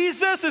way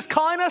Jesus is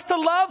calling us to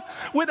love,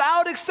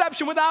 without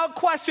exception, without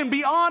question,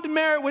 beyond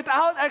merit,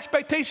 without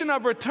expectation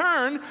of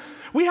return,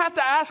 we have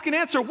to ask and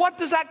answer, what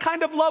does that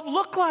kind of love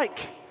look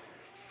like?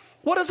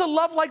 What does a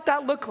love like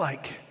that look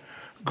like?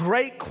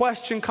 Great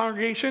question,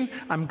 congregation.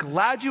 I'm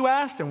glad you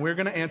asked, and we're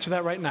going to answer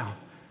that right now.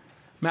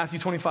 Matthew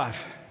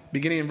 25,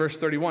 beginning in verse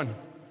 31.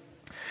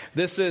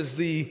 This is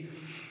the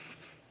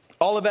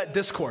Olivet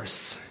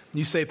Discourse.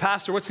 You say,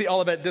 Pastor, what's the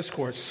Olivet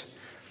Discourse?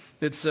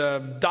 It's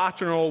a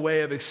doctrinal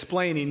way of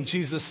explaining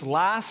Jesus'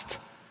 last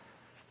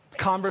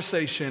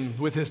conversation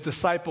with his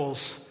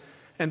disciples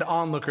and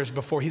onlookers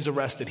before he's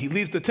arrested. He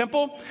leaves the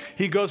temple.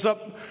 He goes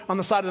up on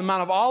the side of the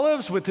Mount of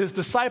Olives with his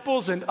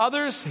disciples and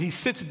others. He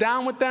sits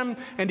down with them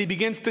and he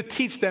begins to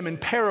teach them in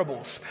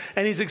parables.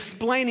 And he's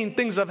explaining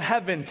things of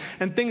heaven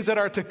and things that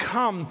are to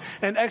come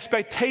and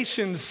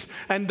expectations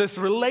and this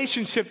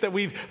relationship that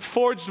we've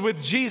forged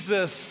with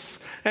Jesus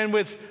and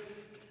with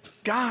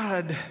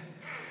God.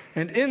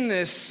 And in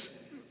this,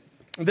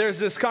 there's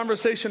this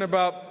conversation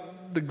about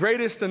the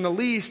greatest and the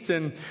least,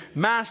 and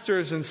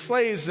masters and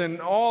slaves, and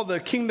all the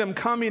kingdom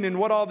coming, and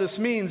what all this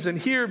means. And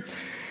here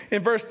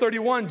in verse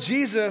 31,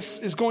 Jesus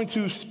is going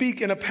to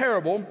speak in a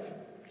parable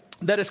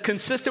that is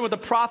consistent with the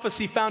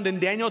prophecy found in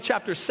Daniel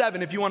chapter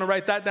 7. If you want to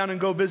write that down and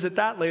go visit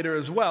that later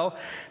as well.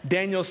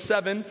 Daniel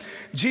 7.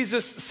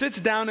 Jesus sits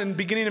down, and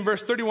beginning in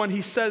verse 31,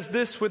 he says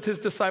this with his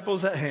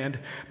disciples at hand.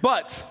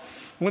 But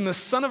when the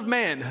Son of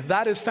Man,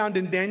 that is found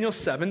in Daniel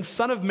 7,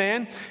 Son of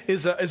Man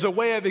is a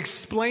way of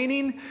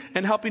explaining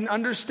and helping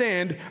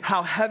understand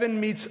how heaven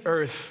meets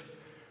earth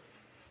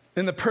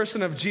in the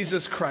person of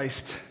Jesus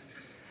Christ,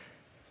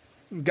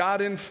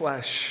 God in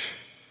flesh.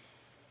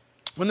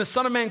 When the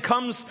Son of Man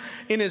comes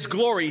in his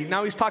glory,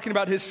 now he's talking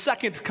about his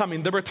second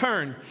coming, the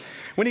return.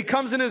 When he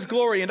comes in his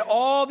glory and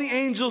all the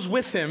angels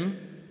with him,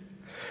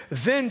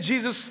 then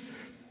Jesus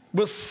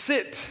will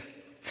sit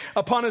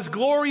upon his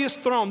glorious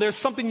throne. There's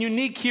something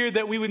unique here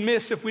that we would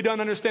miss if we don't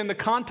understand the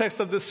context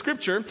of the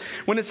scripture.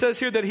 When it says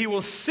here that he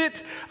will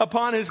sit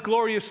upon his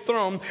glorious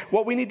throne,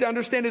 what we need to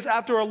understand is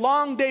after a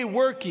long day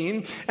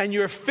working and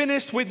you're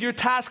finished with your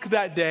task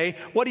that day,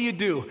 what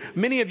do?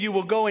 Many of you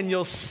will go and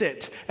you'll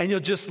sit and you'll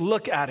just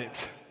look at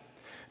it.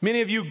 Many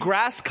of you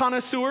grass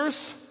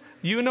connoisseurs,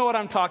 you know what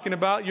I'm talking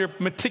about. You're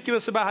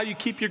meticulous about how you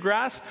keep your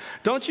grass.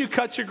 Don't you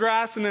cut your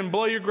grass and then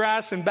blow your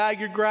grass and bag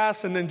your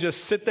grass and then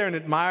just sit there and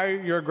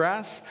admire your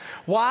grass?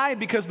 Why?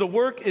 Because the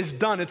work is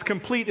done. It's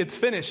complete. It's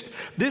finished.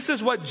 This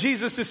is what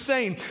Jesus is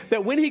saying,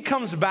 that when he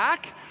comes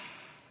back,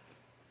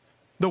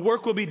 the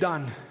work will be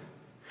done.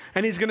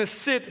 And he's going to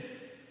sit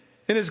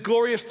in his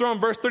glorious throne.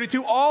 Verse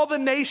 32, all the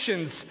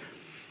nations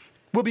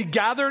will be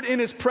gathered in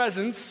his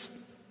presence,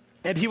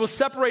 and he will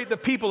separate the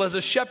people as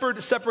a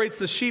shepherd separates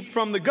the sheep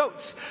from the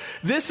goats.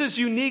 This is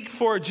unique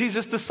for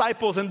Jesus'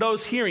 disciples and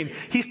those hearing.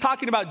 He's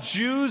talking about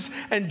Jews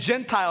and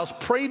Gentiles.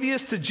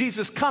 Previous to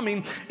Jesus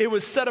coming, it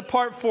was set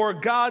apart for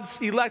God's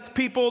elect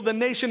people, the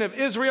nation of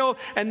Israel.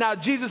 And now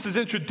Jesus is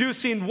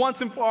introducing once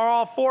and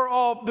for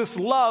all this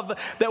love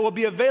that will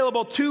be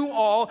available to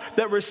all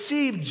that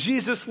receive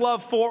Jesus'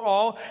 love for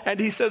all.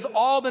 And he says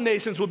all the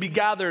nations will be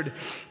gathered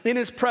in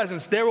his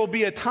presence. There will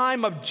be a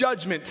time of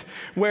judgment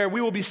where we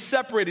will be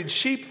separated,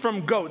 sheep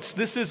from goats.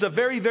 This is a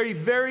very, very,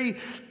 very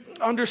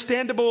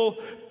understandable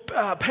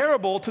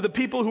parable to the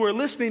people who were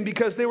listening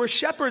because they were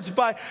shepherds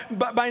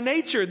by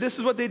nature. This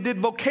is what they did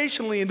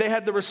vocationally, and they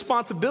had the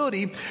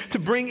responsibility to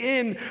bring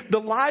in the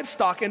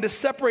livestock and to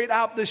separate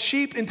out the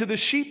sheep into the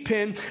sheep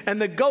pen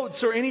and the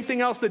goats or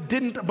anything else that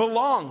didn't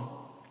belong.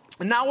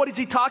 And now what is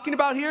he talking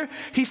about here?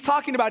 He's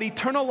talking about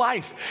eternal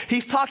life.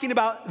 He's talking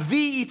about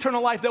the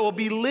eternal life that will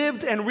be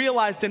lived and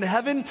realized in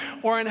heaven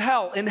or in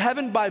hell. In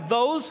heaven by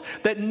those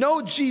that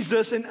know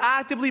Jesus and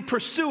actively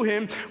pursue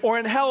him, or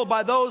in hell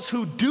by those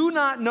who do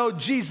not know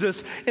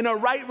Jesus in a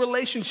right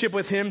relationship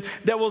with him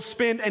that will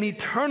spend an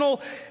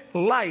eternal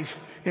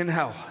life in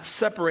hell,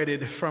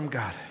 separated from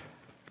God.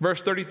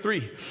 Verse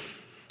 33,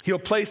 he'll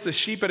place the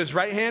sheep at his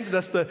right hand.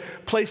 That's the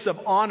place of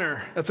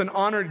honor. That's an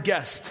honored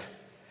guest.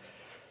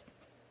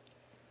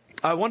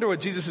 I wonder what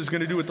Jesus is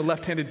going to do with the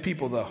left-handed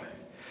people, though.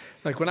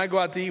 Like when I go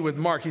out to eat with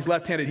Mark, he's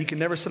left-handed. He can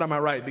never sit on my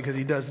right because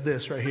he does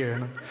this right here.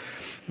 And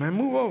I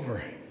move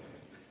over.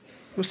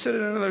 We'll sit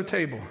at another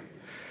table.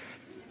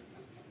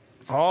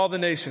 All the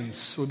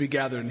nations will be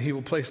gathered, and he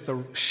will place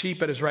the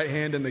sheep at his right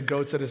hand and the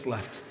goats at his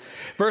left.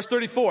 Verse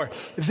 34,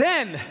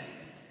 then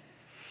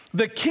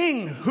the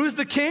king, who's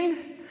the king?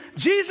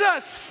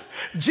 Jesus.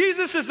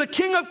 Jesus is the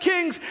King of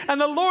kings and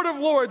the Lord of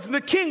lords. And the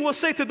king will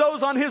say to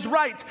those on his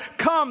right,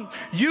 come,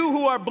 you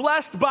who are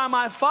blessed by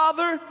my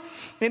Father,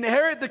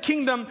 inherit the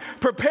kingdom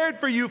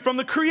prepared for you from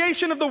the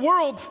creation of the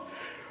world.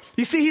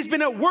 You see, he's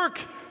been at work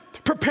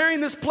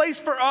preparing this place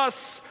for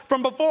us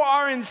from before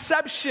our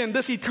inception.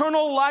 This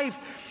eternal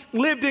life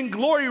lived in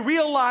glory,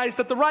 realized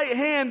at the right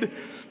hand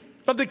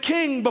of the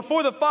king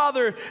before the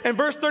Father. And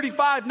verse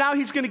 35, now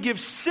he's going to give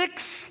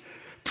 6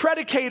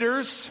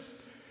 predicators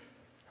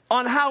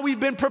on how we've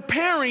been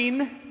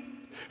preparing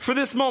for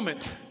this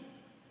moment.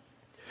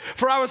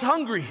 For I was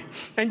hungry,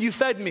 and you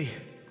fed me.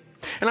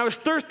 And I was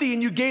thirsty,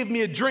 and you gave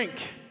me a drink.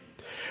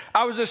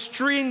 I was a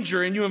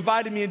stranger, and you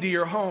invited me into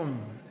your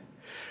home.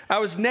 I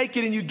was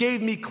naked, and you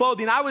gave me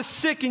clothing. I was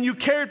sick, and you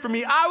cared for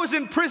me. I was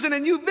in prison,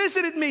 and you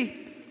visited me.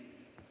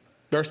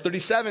 Verse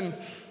 37,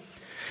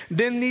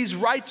 then these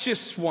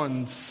righteous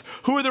ones.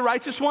 Who are the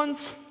righteous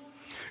ones?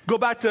 Go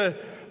back to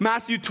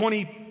Matthew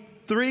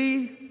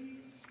 23,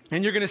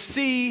 and you're going to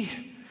see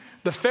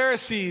the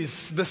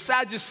Pharisees, the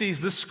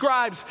Sadducees, the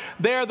scribes.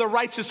 They are the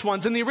righteous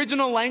ones. In the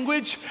original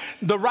language,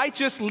 the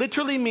righteous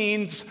literally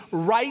means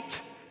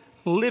right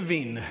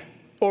living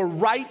or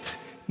right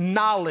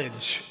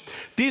knowledge.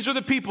 These are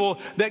the people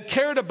that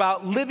cared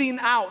about living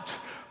out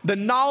the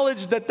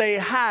knowledge that they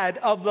had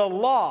of the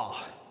law.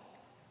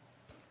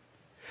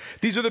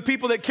 These are the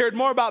people that cared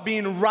more about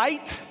being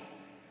right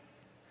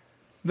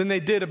than they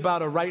did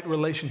about a right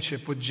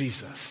relationship with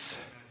Jesus.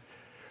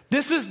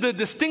 This is the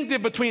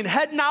distinctive between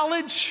head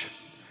knowledge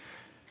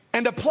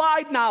and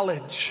applied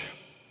knowledge.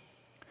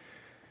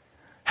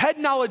 Head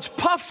knowledge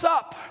puffs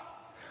up.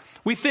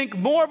 We think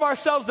more of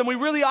ourselves than we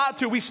really ought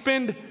to. We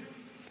spend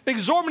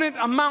exorbitant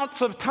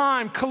amounts of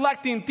time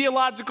collecting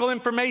theological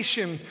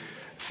information.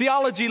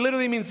 Theology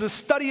literally means the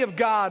study of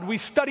God. We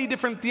study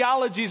different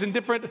theologies and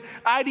different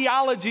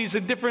ideologies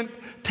and different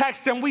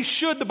texts, and we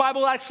should, the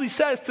Bible actually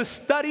says, to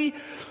study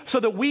so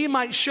that we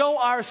might show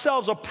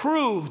ourselves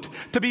approved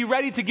to be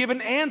ready to give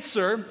an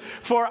answer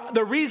for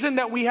the reason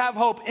that we have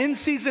hope in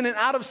season and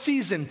out of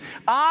season.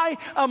 I,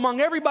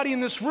 among everybody in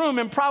this room,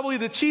 am probably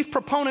the chief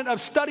proponent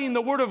of studying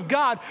the Word of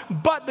God,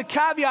 but the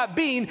caveat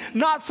being,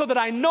 not so that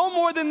I know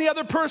more than the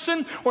other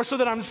person or so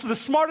that I'm the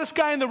smartest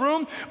guy in the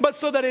room, but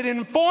so that it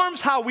informs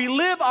how we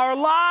live our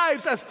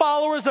lives as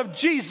followers of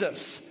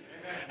Jesus.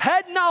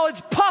 Head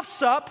knowledge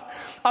puffs up,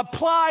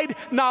 applied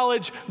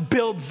knowledge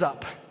builds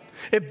up.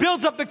 It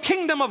builds up the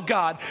kingdom of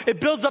God.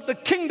 It builds up the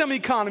kingdom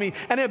economy,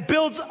 and it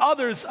builds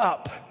others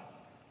up.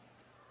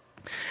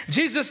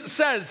 Jesus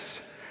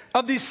says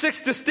of these 6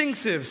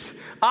 distinctives,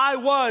 I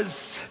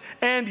was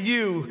and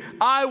you,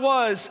 I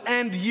was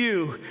and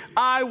you,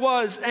 I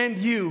was and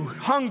you,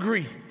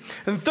 hungry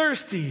and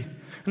thirsty,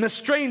 and a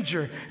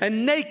stranger,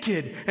 and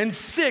naked, and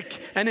sick,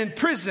 and in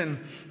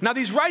prison. Now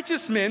these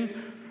righteous men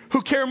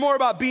who care more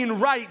about being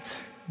right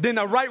than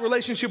a right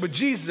relationship with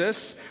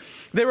Jesus,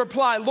 they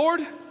reply,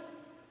 Lord,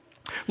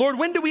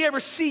 when do we ever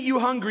see you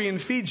hungry and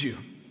feed you?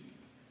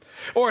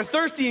 Or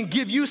thirsty and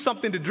give you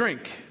something to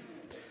drink?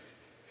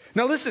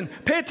 Now listen,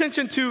 pay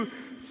attention to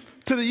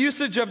the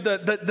usage of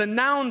the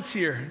nouns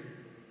here.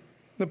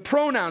 The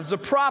pronouns, the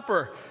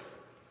proper.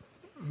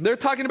 They're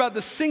talking about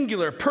the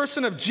singular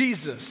person of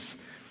Jesus.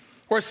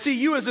 Or see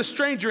you as a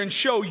stranger and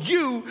show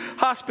you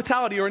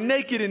hospitality, or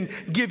naked and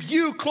give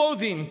you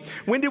clothing.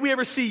 When did we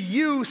ever see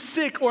you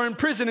sick or in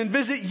prison and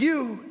visit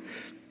you?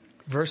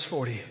 Verse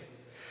 40,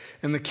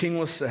 and the king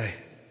will say,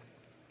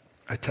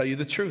 I tell you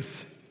the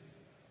truth.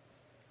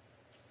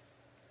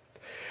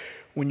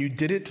 When you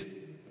did it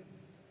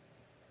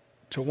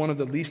to one of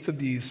the least of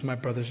these, my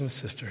brothers and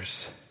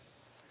sisters,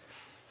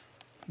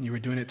 you were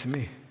doing it to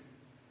me.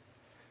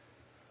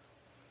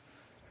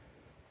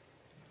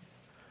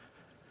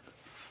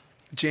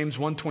 James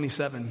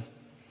 1:27.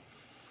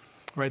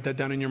 Write that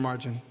down in your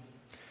margin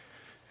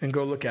and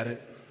go look at it.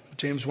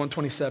 James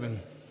 1:27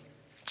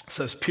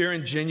 says, pure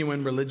and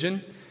genuine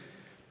religion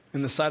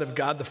in the sight of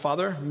God the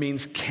Father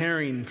means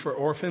caring for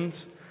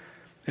orphans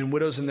and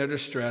widows in their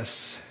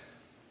distress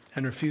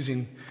and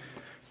refusing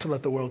to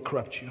let the world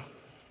corrupt you.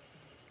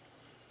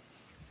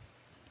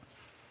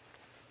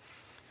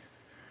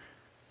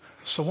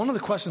 So one of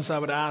the questions I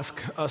would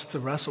ask us to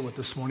wrestle with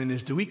this morning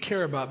is, do we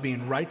care about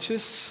being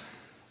righteous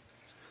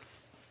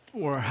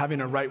or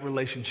having a right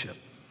relationship?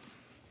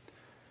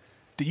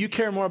 Do you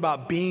care more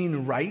about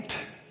being right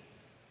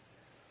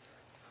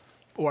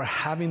or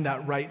having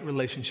that right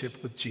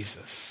relationship with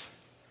Jesus?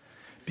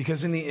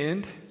 Because in the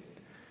end,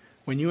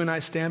 when you and I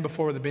stand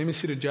before the bema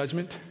seat of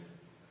judgment,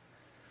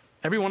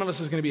 every one of us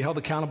is going to be held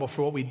accountable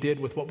for what we did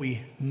with what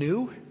we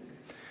knew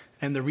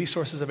and the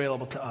resources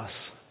available to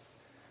us.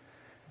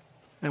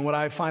 And what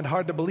I find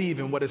hard to believe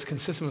and what is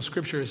consistent with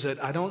Scripture is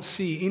that I don't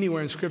see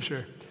anywhere in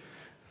Scripture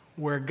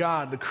where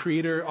God, the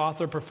creator,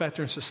 author,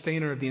 perfecter, and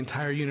sustainer of the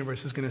entire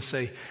universe, is going to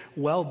say,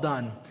 well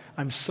done,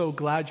 I'm so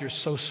glad you're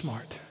so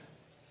smart.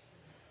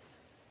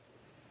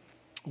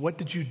 What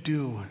did you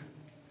do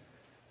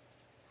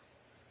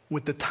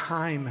with the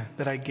time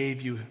that I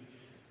gave you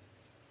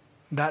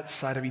that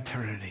side of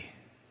eternity?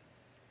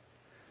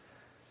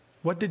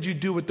 What did you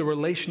do with the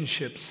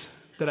relationships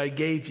that I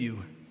gave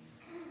you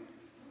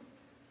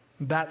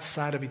that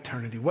side of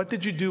eternity? What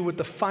did you do with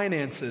the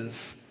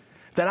finances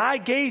that I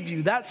gave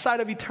you that side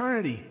of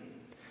eternity?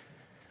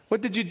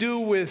 What did you do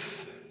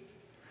with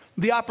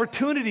the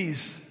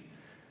opportunities,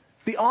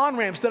 the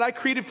on-ramps that I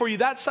created for you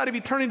that side of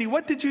eternity?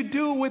 What did you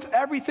do with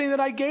everything that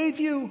I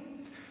gave you?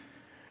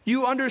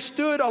 You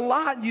understood a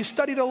lot, you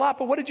studied a lot,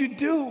 but what did you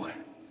do?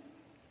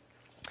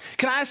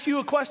 Can I ask you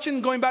a question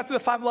going back to the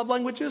 5 love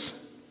languages?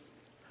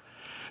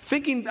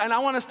 Thinking, and I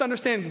want us to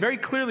understand very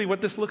clearly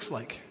what this looks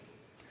like.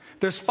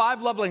 There's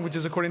 5 love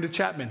languages according to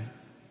Chapman.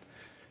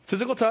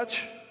 Physical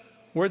touch,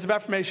 words of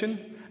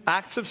affirmation,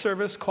 acts of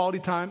service, quality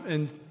time,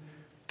 and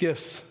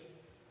gifts.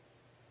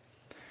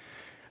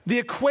 The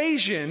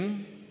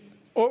equation,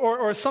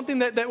 or something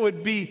that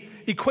would be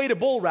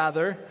equatable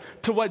rather,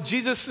 to what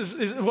Jesus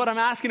is what I'm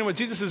asking and what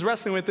Jesus is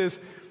wrestling with is,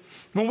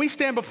 when we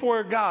stand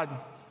before God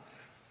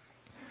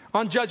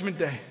on Judgment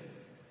Day,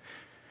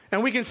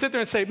 and we can sit there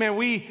and say, man,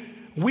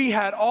 we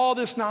had all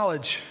this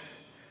knowledge,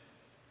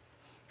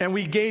 and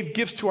we gave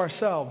gifts to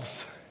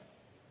ourselves.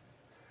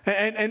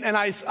 And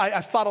I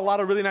thought a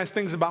lot of really nice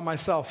things about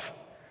myself.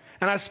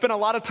 And I spent a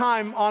lot of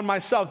time on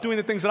myself doing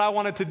the things that I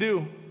wanted to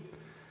do.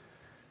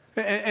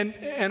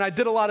 And I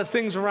did a lot of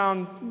things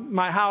around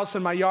my house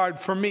and my yard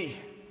for me.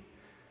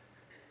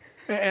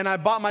 And I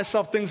bought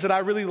myself things that I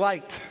really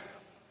liked.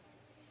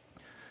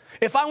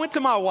 If I went to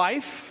my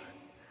wife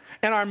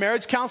and our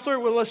marriage counselor,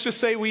 well, let's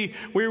just say we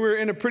were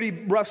in a pretty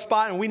rough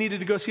spot and we needed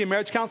to go see a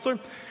marriage counselor.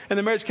 And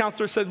the marriage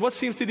counselor said, what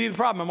seems to be the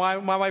problem?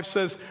 And my wife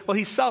says, well,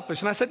 he's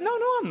selfish. And I said, no,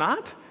 I'm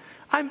not.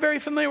 I'm very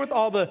familiar with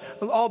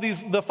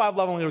the 5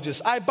 love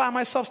languages. I buy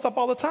myself stuff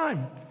all the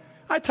time.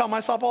 I tell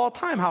myself all the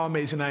time how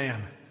amazing I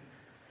am.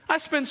 I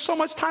spend so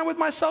much time with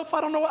myself,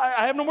 I don't know,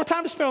 I have no more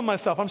time to spend with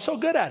myself. I'm so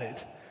good at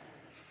it.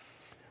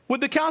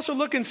 Would the counselor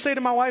look and say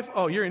to my wife,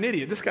 oh, you're an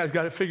idiot. This guy's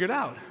got it figured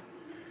out.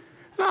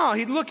 No,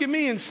 he'd look at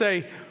me and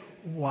say,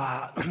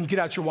 wow, get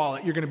out your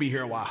wallet. You're going to be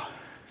here a while.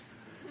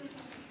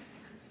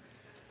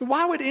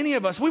 Why would any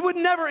of us? We would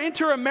never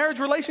enter a marriage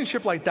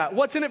relationship like that.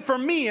 What's in it for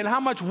me and how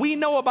much we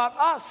know about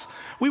us?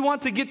 We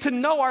want to get to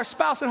know our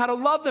spouse and how to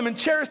love them and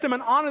cherish them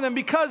and honor them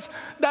because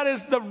that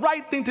is the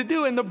right thing to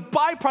do. And the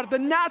byproduct, the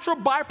natural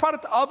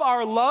byproduct of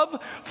our love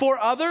for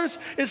others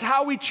is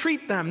how we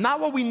treat them.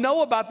 Not what we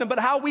know about them, but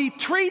how we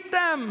treat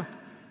them.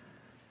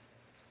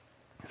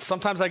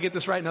 Sometimes I get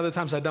this right and other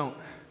times I don't.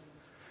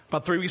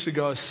 About 3 weeks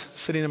ago, I was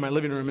sitting in my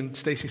living room and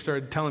Stacy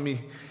started telling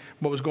me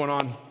what was going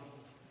on.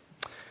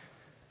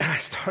 And I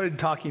started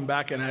talking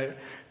back and I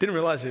didn't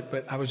realize it,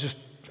 but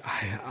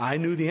I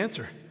knew the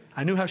answer.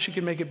 I knew how she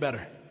could make it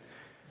better.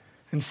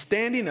 And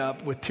standing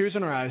up with tears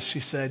in her eyes, she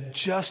said,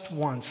 just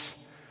once,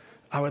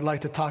 I would like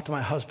to talk to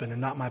my husband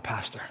and not my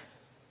pastor.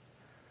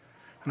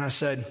 And I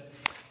said,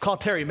 call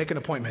Terry, make an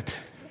appointment.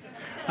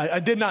 I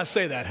did not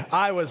say that.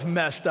 I was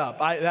messed up.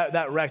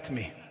 That wrecked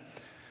me.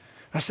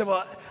 I said,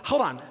 well,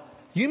 hold on.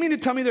 You mean to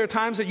tell me there are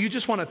times that you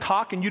just want to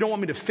talk and you don't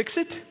want me to fix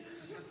it?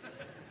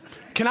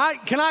 Can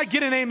I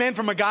get an amen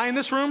from a guy in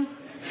this room?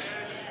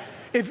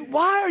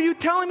 Why are you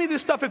telling me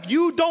this stuff if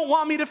you don't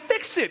want me to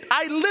fix it?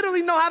 I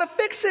literally know how to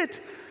fix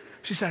it.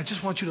 She said, I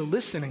just want you to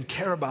listen and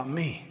care about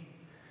me.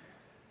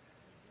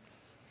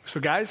 So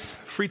guys,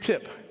 free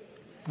tip.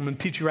 I'm going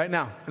to teach you right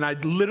now. And I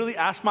literally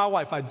asked my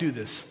wife, I'd do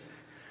this.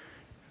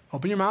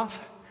 Open your mouth,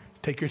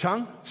 take your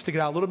tongue, stick it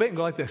out a little bit and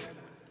go like this.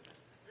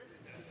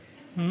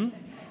 And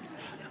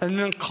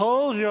then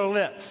close your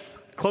lips.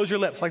 Close your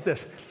lips like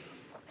this.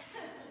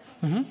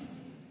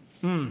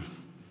 Bring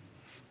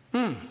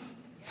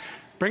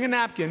a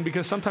napkin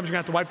because sometimes you're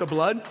going to have to wipe the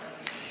blood.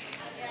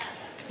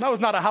 That was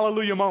not a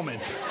hallelujah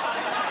moment.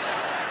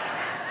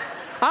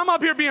 I'm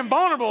up here being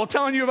vulnerable,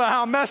 telling you about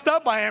how messed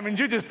up I am, and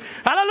you're just,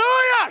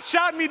 hallelujah,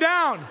 shouting me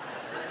down.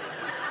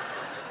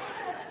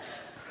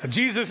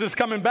 Jesus is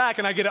coming back,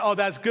 and I get it. Oh,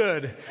 that's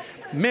good.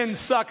 Men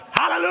suck.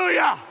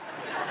 Hallelujah.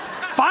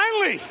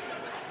 Finally.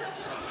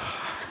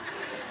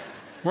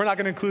 We're not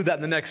going to include that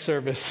in the next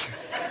service.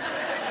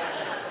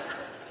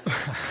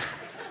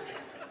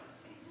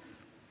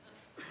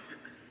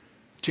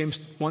 James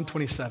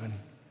 1:27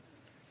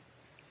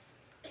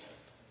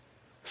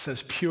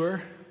 says,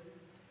 pure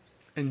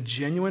and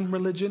genuine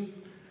religion,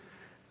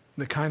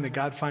 the kind that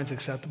God finds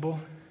acceptable,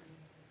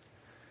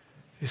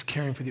 is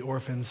caring for the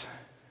orphans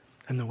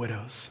and the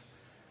widows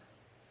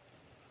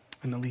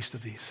and the least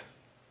of these.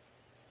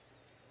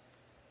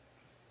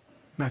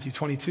 Matthew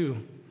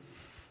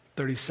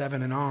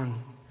 22:37 and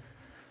on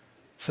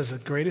says the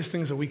greatest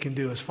things that we can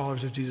do as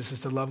followers of Jesus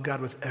is to love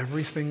God with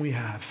everything we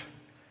have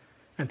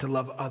and to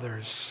love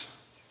others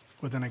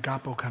with an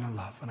agape kind of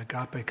love,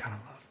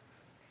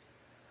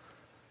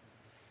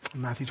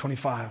 In Matthew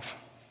 25,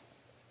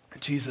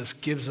 Jesus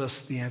gives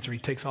us the answer. He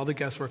takes all the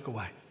guesswork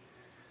away.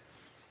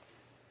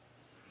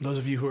 Those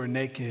of you who are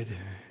naked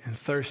and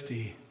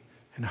thirsty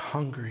and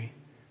hungry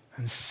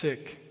and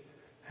sick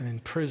and in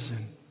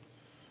prison.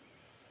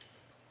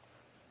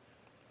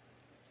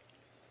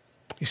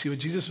 You see, what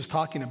Jesus was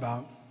talking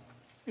about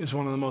is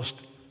one of the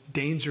most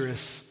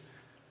dangerous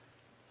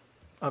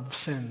of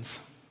sins.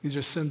 These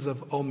are sins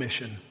of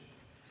omission.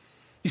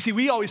 You see,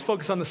 we always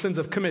focus on the sins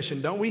of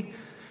commission, don't we?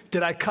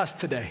 Did I cuss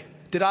today?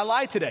 Did I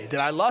lie today? Did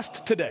I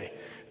lust today?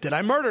 Did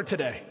I murder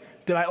today?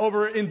 Did I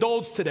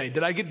overindulge today?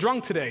 Did I get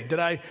drunk today? Did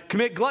I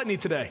commit gluttony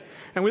today?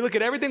 And we look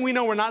at everything we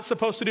know we're not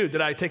supposed to do.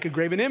 Did I take a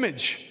graven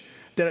image?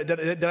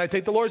 Did I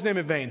take the Lord's name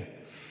in vain?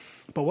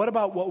 But what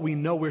about what we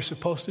know we're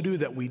supposed to do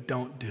that we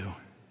don't do?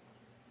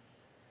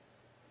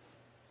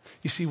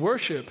 You see,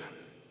 worship,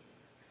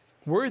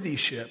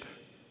 worthyship,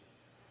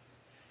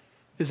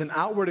 is an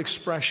outward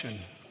expression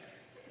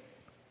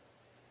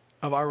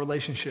of our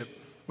relationship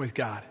with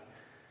God.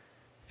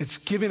 It's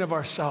giving of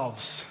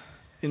ourselves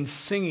in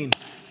singing,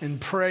 in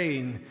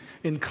praying,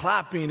 in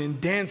clapping, in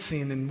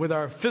dancing, and with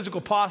our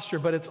physical posture,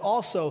 but it's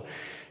also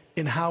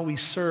in how we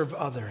serve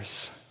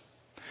others.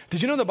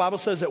 Did you know the Bible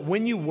says that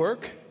when you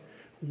work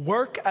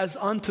as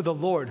unto the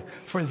Lord,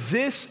 for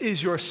this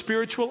is your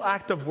spiritual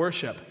act of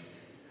worship.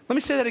 Let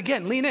me say that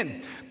again. Lean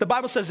in. The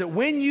Bible says that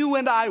when you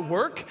and I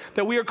work,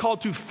 that we are called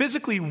to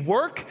physically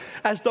work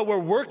as though we're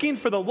working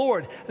for the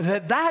Lord.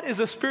 That is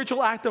a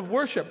spiritual act of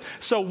worship.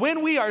 So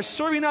when we are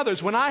serving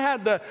others, when I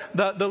had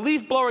the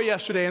leaf blower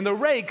yesterday and the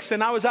rakes,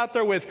 and I was out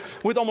there with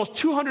almost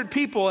 200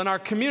 people in our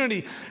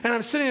community, and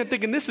I'm sitting there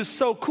thinking, this is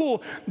so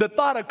cool. The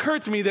thought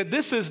occurred to me that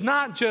this is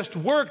not just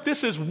work,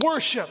 this is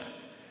worship.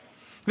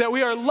 That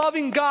we are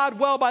loving God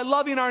well by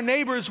loving our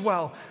neighbors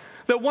well.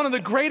 That one of the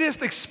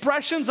greatest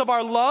expressions of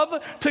our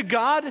love to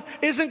God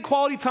isn't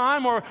quality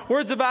time or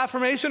words of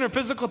affirmation or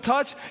physical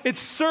touch. It's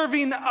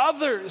serving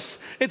others.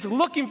 It's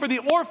looking for the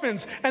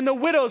orphans and the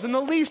widows and the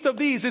least of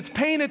these. It's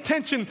paying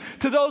attention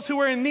to those who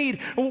are in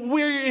need.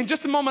 In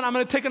just a moment, I'm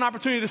going to take an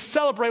opportunity to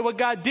celebrate what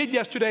God did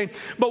yesterday.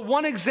 But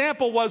one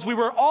example was we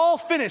were all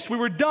finished. We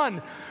were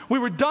done. We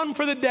were done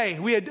for the day.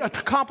 We had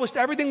accomplished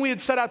everything we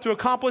had set out to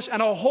accomplish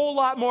and a whole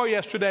lot more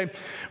yesterday.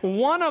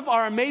 One of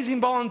our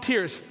amazing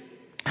volunteers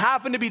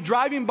happened to be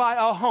driving by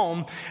a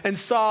home and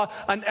saw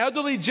an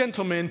elderly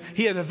gentleman.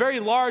 He had a very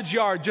large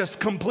yard just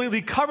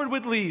completely covered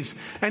with leaves.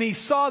 And he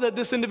saw that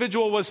this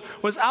individual was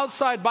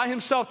outside by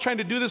himself trying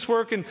to do this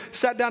work and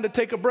sat down to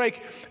take a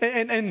break.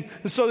 And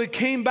so they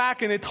came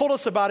back and they told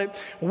us about it.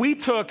 We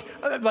took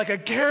like a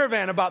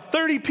caravan, about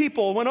 30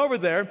 people went over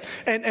there.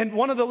 And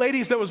one of the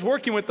ladies that was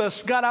working with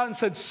us got out and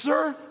said,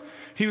 "Sir,"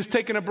 he was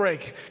taking a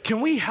break,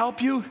 "can we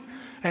help you?"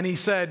 And he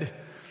said,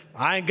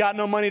 "I ain't got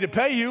no money to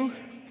pay you."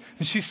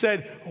 And she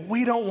said,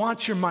 "We don't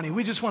want your money.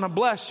 We just want to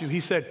bless you."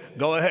 He said,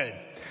 "Go ahead."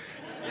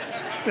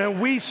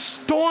 And we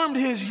stormed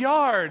his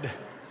yard.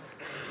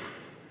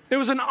 It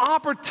was an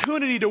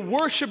opportunity to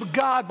worship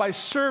God by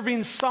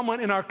serving someone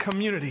in our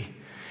community.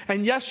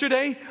 And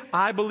yesterday,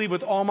 I believe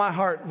with all my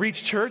heart,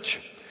 Reach Church,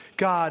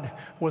 God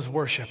was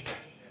worshiped.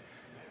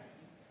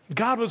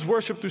 God was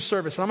worshiped through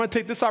service. And I'm going to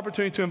take this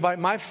opportunity to invite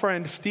my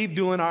friend, Steve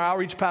Doolin, our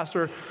outreach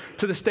pastor,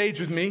 to the stage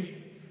with me.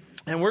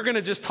 And we're going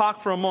to just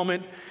talk for a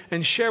moment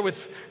and share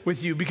with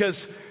you,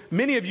 because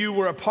many of you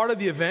were a part of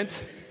the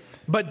event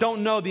but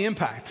don't know the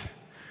impact.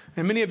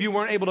 And many of you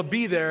weren't able to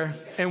be there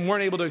and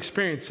weren't able to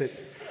experience it.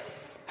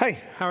 Hey,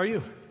 how are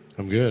you?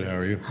 I'm good. How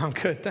are you? I'm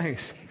good,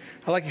 thanks.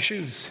 I like your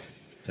shoes.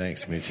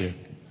 Thanks, me too.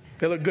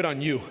 They look good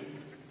on you.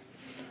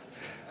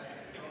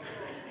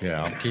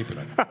 Yeah, I'm keeping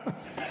them.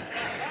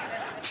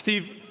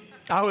 Steve,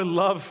 I would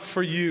love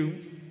for you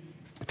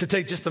to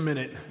take just a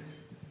minute.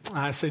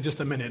 I say just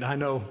a minute. I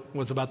know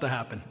what's about to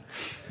happen.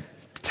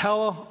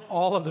 Tell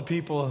all of the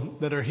people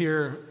that are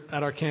here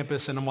at our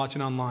campus and I'm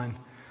watching online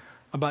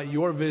about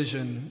your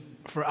vision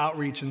for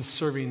outreach and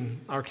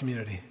serving our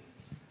community.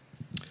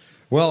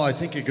 Well, I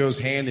think it goes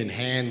hand in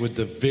hand with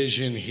the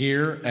vision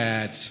here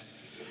at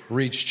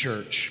Reach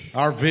Church.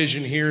 Our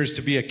vision here is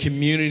to be a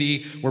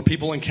community where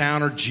people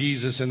encounter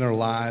Jesus in their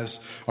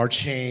lives, are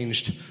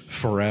changed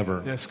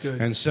forever. That's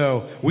good. And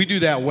so we do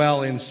that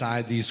well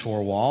inside these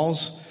four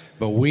walls.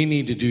 but we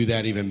need to do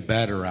that even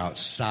better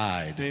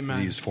outside Amen.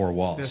 these four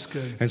walls. That's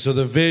good. And so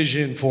the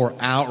vision for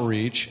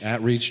outreach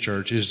at Reach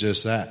Church is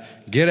just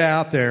that. Get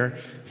out there,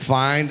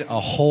 find a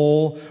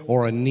hole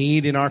or a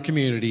need in our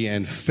community,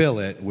 and fill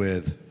it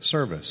with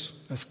service.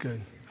 That's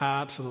good.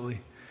 Absolutely.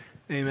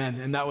 Amen.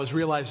 And that was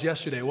realized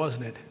yesterday,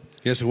 wasn't it?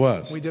 Yes, it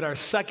was. We did our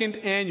second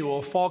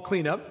annual fall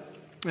cleanup.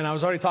 And I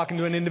was already talking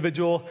to an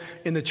individual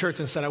in the church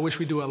and said, I wish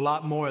we do a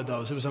lot more of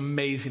those. It was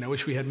amazing. I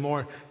wish we had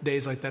more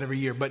days like that every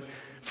year. But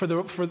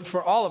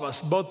for all of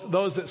us, both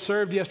those that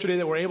served yesterday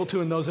that were able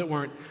to and those that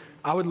weren't,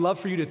 I would love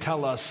for you to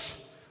tell us.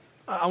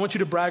 I want you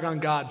to brag on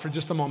God for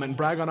just a moment, and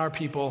brag on our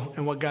people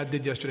and what God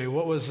did yesterday.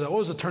 What was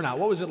the turnout?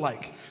 What was it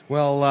like?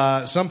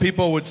 Well, some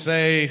people would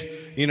say,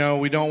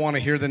 we don't want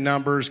to hear the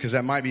numbers because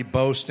that might be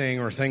boasting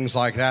or things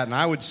like that. And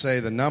I would say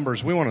the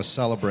numbers, we want to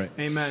celebrate.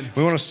 Amen.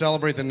 We want to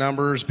celebrate the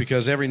numbers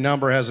because every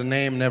number has a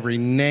name and every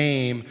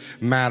name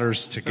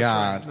matters to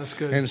God. Right. That's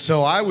good. And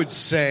so I would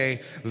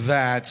say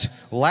that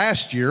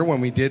last year when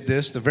we did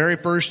this, the very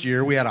first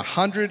year, we had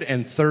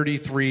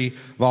 133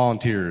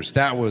 volunteers.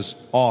 That was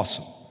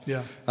awesome.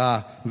 Yeah.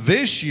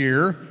 This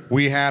year,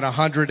 we had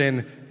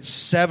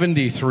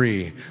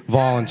 173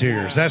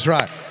 volunteers. That's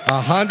right.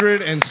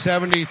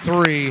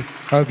 173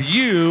 of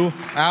you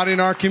out in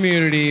our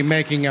community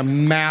making a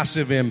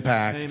massive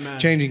impact, Amen.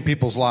 Changing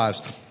people's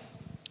lives.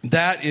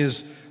 That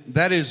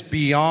is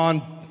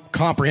beyond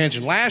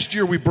comprehension. Last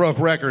year we broke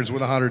records with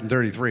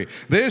 133.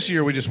 This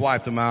year we just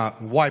wiped them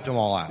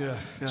all out. Yeah.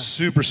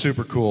 Super,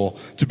 super cool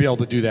to be able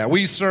to do that.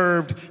 We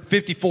served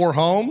 54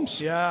 homes.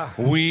 Yeah.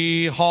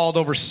 We hauled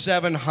over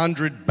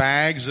 700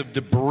 bags of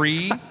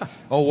debris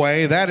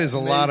away. That is a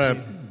lot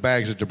of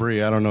bags of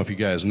debris. I don't know if you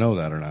guys know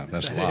that or not.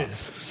 That's a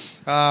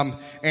lot.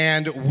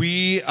 And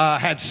we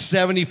had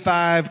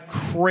 75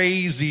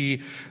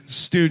 crazy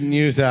student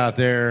youth out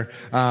there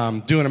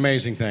doing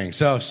amazing things.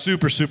 So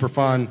super, super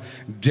fun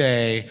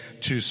day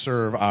to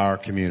serve our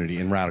community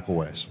in radical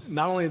ways.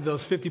 Not only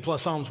those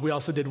 50-plus homes, we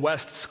also did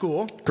West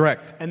School.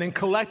 Correct. And then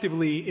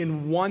collectively,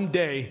 in one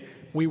day,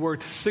 we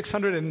worked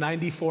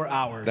 694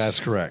 hours. That's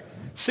correct.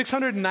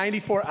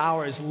 694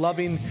 hours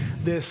loving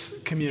this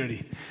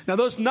community. Now,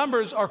 those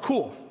numbers are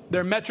cool.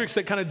 They're metrics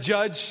that kind of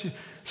judge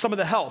some of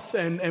the health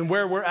and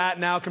where we're at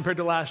now compared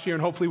to last year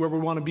and hopefully where we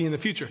want to be in the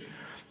future.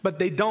 But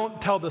they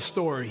don't tell the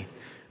story.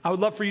 I would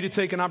love for you to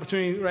take an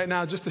opportunity right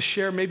now just to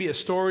share maybe a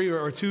story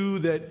or two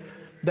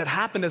that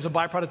happened as a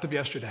byproduct of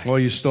yesterday. Well,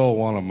 you stole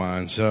one of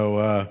mine.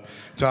 So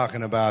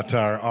talking about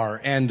our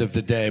end of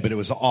the day, but it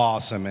was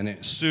awesome and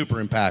it's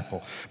super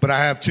impactful. But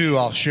I have two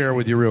I'll share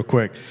with you real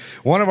quick.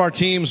 One of our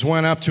teams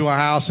went up to a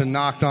house and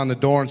knocked on the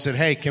door and said,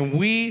 hey, can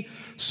we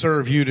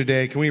serve you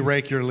today? Can we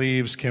rake your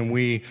leaves? Can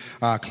we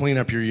clean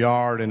up your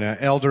yard? And an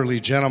elderly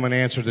gentleman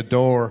answered the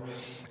door,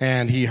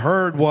 and he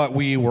heard what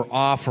we were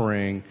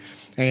offering,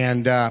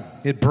 and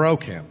it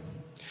broke him.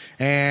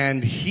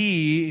 And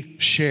he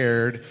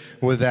shared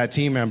with that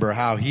team member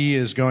how he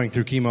is going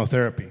through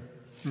chemotherapy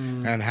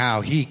and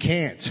how he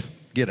can't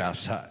get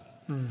outside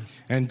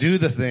and do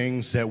the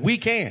things that we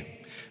can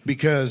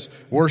because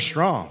we're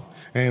strong.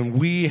 And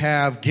we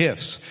have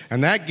gifts.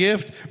 And that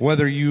gift,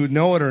 whether you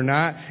know it or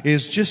not,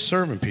 is just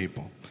serving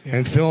people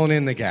and filling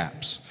in the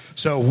gaps.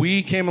 So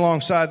we came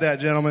alongside that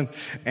gentleman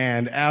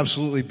and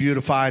absolutely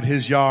beautified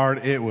his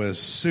yard. It was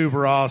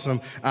super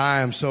awesome.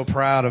 I am so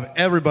proud of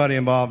everybody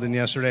involved in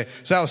yesterday.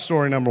 So that was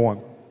story number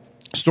one.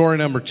 Story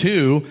number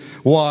two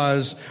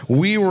was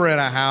we were at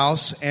a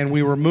house and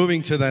we were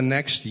moving to the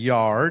next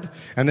yard,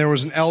 and there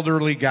was an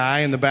elderly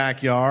guy in the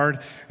backyard,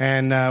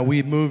 and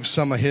we moved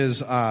some of his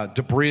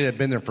debris that had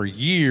been there for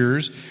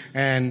years,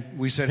 and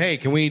we said, hey,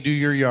 can we do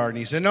your yard? And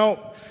he said, no,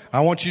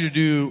 I want you to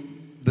do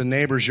the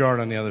neighbor's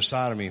yard on the other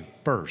side of me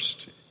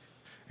first.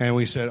 And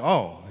we said,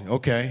 oh,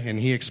 okay. And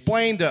he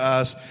explained to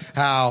us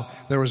how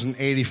there was an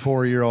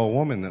 84-year-old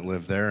woman that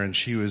lived there, and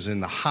she was in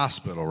the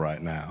hospital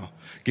right now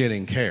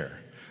getting care.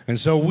 And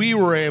so we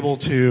were able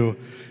to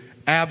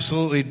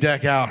absolutely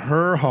deck out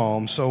her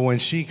home so when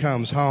she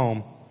comes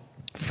home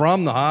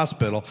from the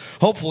hospital,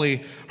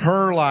 hopefully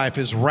her life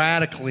is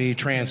radically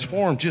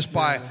transformed just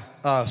by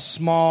a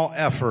small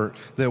effort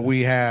that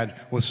we had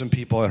with some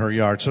people at her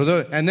yard.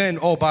 And then,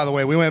 oh, by the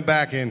way, we went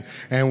back in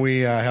and we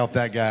helped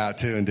that guy out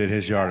too and did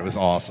his yard. It was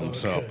awesome.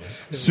 So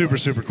super,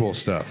 super cool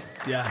stuff.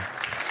 Yeah.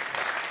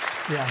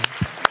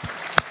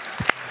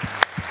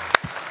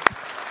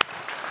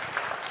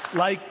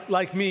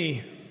 Like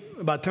me,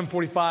 about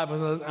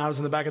 10:45, I was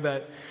in the back of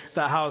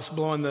that house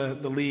blowing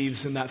the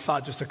leaves, and that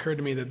thought just occurred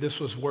to me that this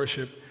was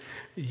worship.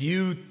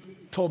 You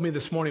told me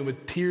this morning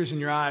with tears in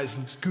your eyes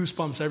and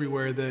goosebumps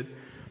everywhere that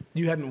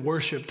you hadn't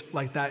worshiped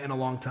like that in a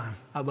long time.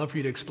 I'd love for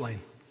you to explain.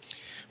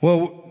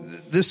 Well,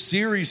 this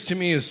series to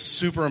me is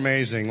super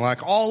amazing.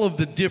 Like all of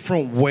the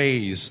different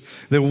ways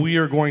that we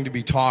are going to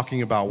be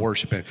talking about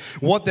worshiping,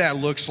 what that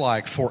looks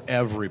like for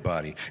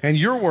everybody. And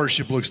your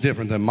worship looks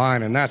different than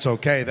mine, and that's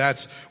okay.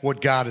 That's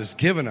what God has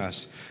given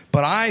us.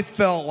 But I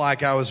felt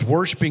like I was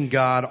worshiping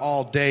God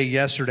all day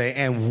yesterday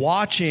and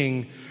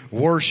watching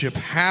worship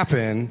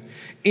happen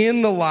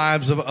in the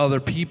lives of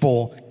other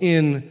people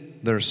in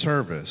their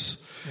service.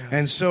 Yeah.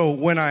 And so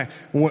when I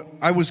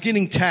was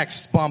getting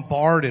texts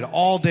bombarded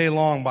all day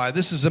long by,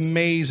 this is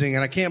amazing,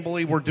 and I can't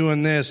believe we're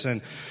doing this,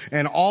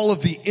 and all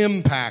of the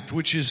impact,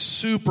 which is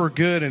super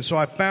good. And so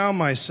I found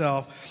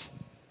myself,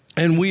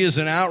 and we as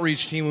an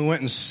outreach team, we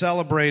went and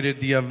celebrated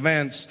the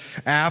events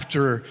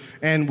after,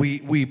 and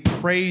we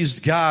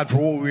praised God for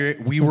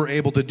what we were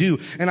able to do.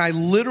 And I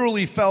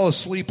literally fell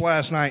asleep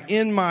last night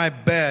in my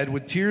bed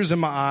with tears in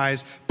my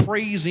eyes,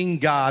 praising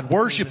God,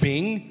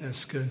 worshiping.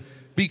 That's good.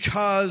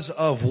 Because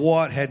of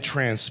what had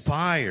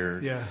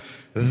transpired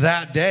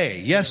that day,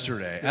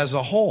 yesterday, as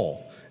a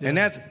whole. Yeah. And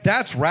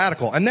that's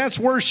radical. And that's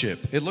worship.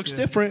 It looks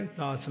different.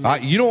 No, it's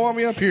amazing. You don't want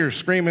me up here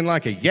screaming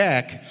like a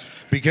yak,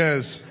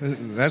 because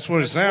that's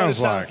what it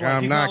sounds like.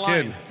 I'm not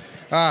kidding.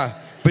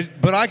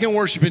 But I can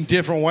worship in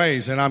different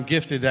ways, and I'm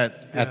gifted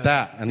at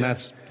that. And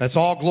that's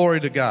all glory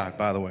to God,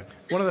 by the way.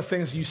 One of the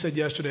things you said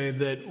yesterday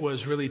that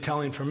was really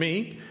telling for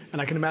me,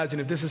 and I can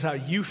imagine if this is how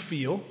you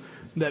feel,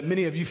 that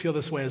many of you feel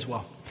this way as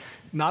well.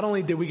 Not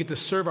only did we get to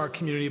serve our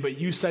community, but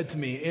you said to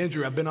me,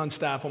 Andrew, I've been on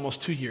staff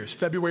almost 2 years.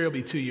 February will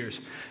be 2 years.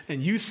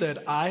 And you said,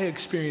 I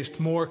experienced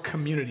more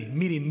community,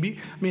 meeting.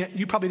 I mean,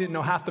 you probably didn't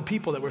know half the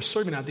people that were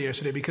serving out there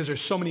yesterday because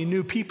there's so many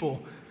new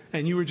people.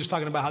 And you were just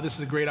talking about how this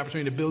is a great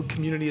opportunity to build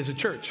community as a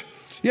church.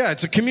 Yeah,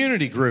 it's a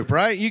community group,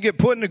 right? You get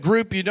put in a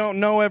group, you don't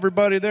know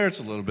everybody there. It's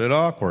a little bit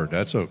awkward.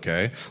 That's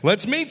okay.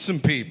 Let's meet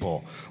some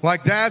people.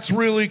 Like, that's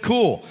really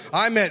cool.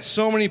 I met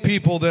so many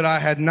people that I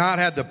had not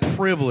had the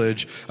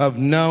privilege of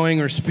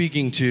knowing or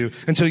speaking to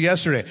until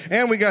yesterday.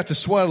 And we got to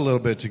sweat a little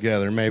bit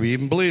together, maybe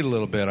even bleed a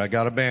little bit. I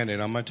got a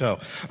Band-Aid on my toe.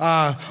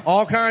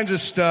 All kinds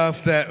of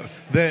stuff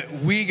that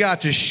we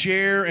got to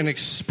share and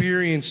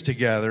experience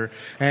together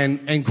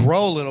and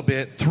grow a little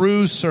bit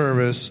through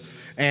service.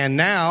 And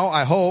now,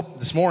 I hope,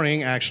 this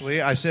morning,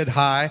 actually, I said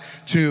hi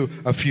to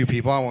a few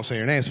people. I won't say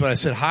your names, but I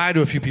said hi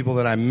to a few people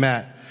that I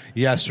met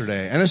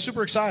yesterday. And it's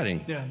super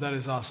exciting. Yeah, that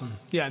is awesome.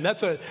 Yeah, and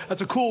that's a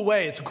cool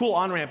way. It's a cool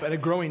on-ramp at a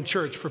growing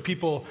church for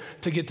people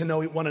to get to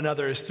know one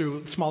another is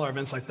through smaller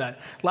events like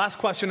that. Last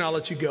question, I'll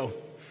let you go.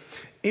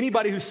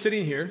 Anybody who's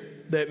sitting here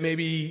that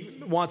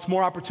maybe wants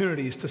more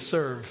opportunities to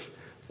serve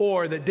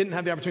or that didn't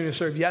have the opportunity to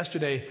serve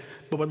yesterday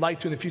but would like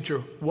to in the future,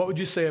 what would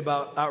you say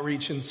about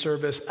outreach and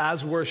service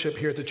as worship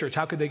here at the church?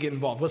 How could they get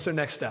involved? What's their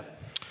next step?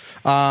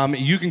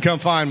 You can come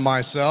find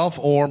myself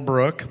or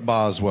Brooke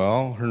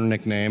Boswell, her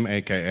nickname,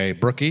 a.k.a.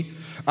 Brookie.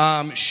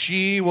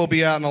 She will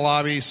be out in the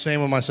lobby,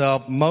 same with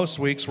myself. Most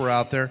weeks we're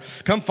out there.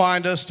 Come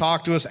find us,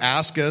 talk to us,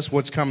 ask us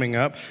what's coming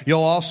up.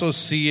 You'll also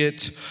see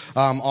it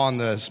on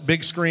the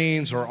big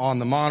screens or on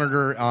the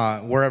monitor,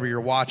 wherever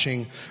you're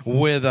watching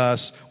with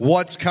us,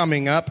 what's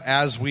coming up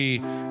as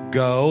we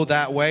go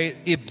that way.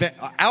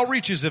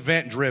 Outreach is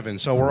event-driven,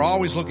 so we're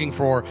always looking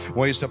for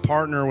ways to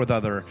partner with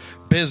other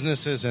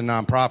businesses and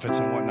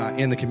nonprofits and whatnot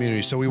in the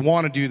community. So we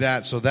want to do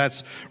that. So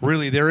that's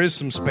really, there is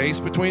some space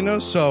between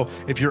those. So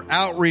if you're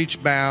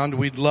outreach bound,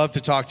 we'd love to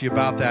talk to you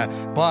about that.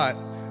 But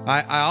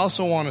I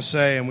also want to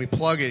say, and we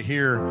plug it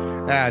here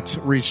at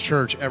Reach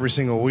Church every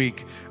single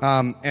week,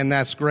 and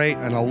that's great.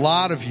 And a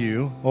lot of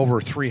you, over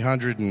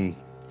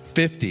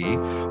 350,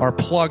 are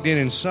plugged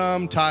in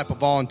some type of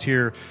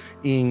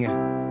volunteering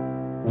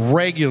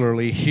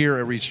regularly here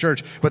at Reach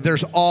Church. But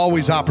there's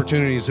always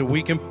opportunities that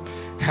we can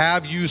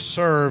have you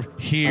serve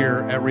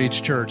here at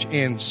Reach Church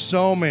in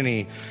so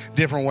many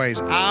different ways.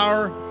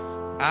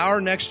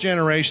 Our next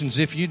generations,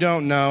 if you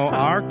don't know,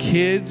 our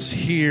kids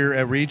here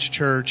at Reach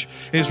Church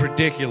is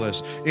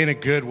ridiculous in a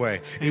good way.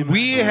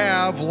 We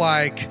have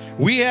like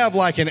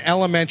an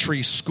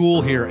elementary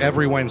school here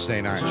every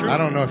Wednesday night. I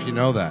don't know if you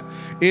know that.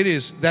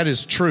 That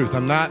is truth.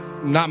 I'm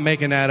not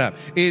making that up.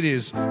 It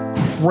is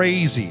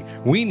crazy.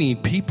 We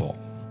need people.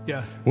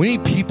 Yeah. We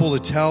need people to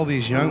tell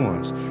these young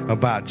ones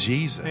about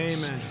Jesus.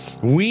 Amen.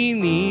 We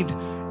need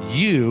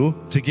you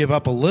to give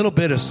up a little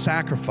bit of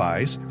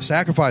sacrifice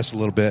a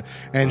little bit,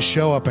 and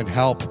show up and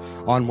help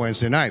on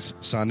Wednesday nights.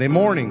 Sunday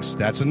mornings,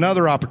 that's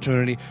another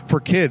opportunity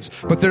for kids.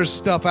 But there's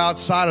stuff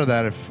outside of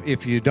that.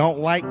 If you don't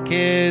like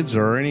kids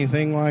or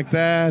anything like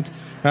that,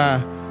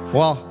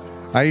 well,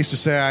 I used to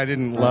say I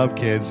didn't love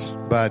kids,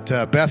 but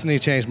Bethany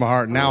changed my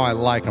heart. Now I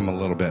like them a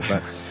little bit.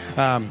 But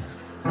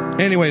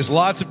anyways,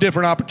 lots of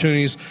different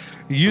opportunities.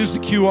 Use the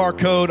QR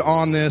code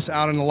on this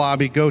out in the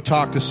lobby. Go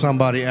talk to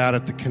somebody out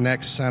at the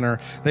Connect Center.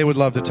 They would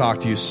love to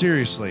talk to you.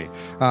 Seriously,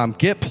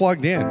 get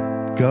plugged in.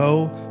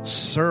 Go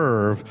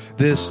serve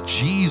this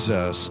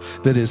Jesus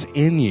that is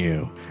in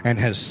you and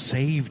has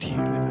saved you.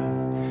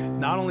 Amen.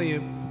 Not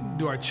only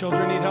do our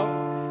children need help,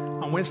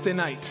 on Wednesday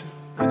night,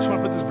 I just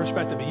want to put this in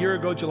perspective. A year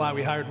ago, July,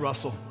 we hired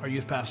Russell, our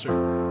youth pastor.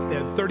 They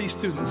had 30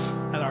 students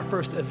at our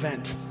first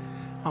event.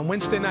 On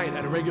Wednesday night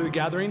at a regular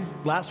gathering,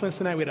 last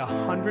Wednesday night we had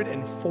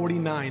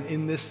 149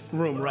 in this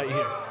room right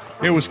here.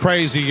 It was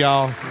crazy,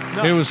 y'all.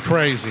 No. It was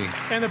crazy.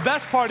 And the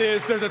best part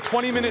is there's a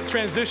 20-minute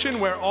transition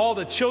where all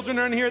the children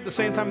are in here at the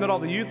same time that all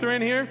the youth are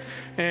in here.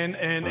 And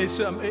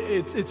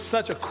it's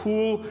such a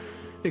cool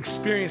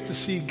experience to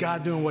see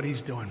God doing what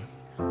he's doing.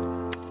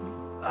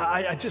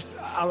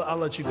 I'll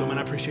let you go, man.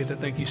 I appreciate that.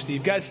 Thank you,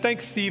 Steve. Guys,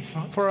 thanks, Steve,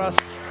 for us.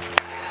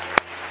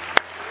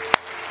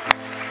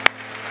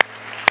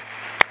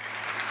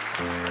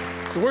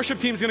 The worship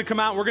team is going to come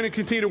out. We're going to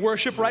continue to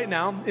worship right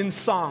now in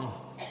song.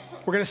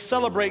 We're going to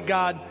celebrate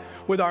God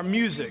with our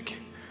music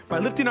by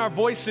lifting our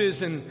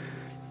voices and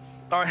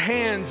our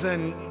hands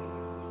and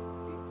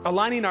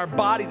aligning our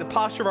body, the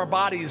posture of our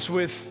bodies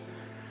with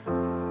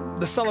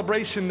the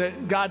celebration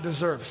that God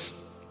deserves.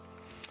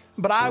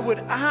 But I would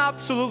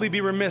absolutely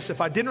be remiss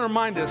if I didn't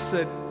remind us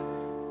that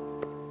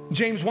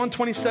James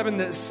 1:27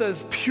 that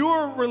says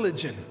pure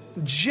religion,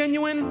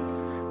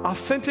 genuine,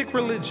 authentic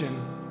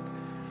religion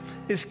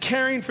is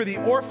caring for the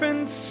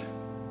orphans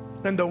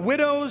and the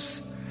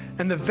widows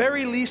and the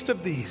very least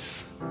of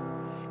these.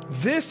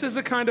 This is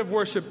the kind of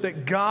worship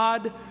that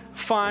God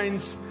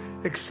finds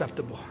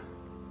acceptable.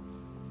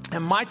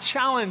 And my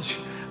challenge,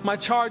 my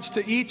charge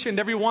to each and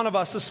every one of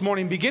us this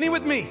morning, beginning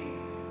with me,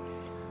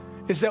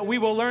 is that we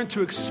will learn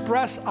to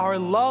express our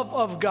love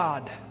of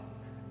God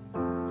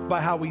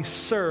by how we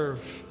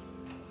serve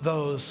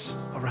those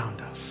around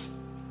us.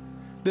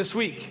 This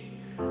week,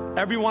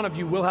 every one of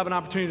you will have an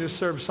opportunity to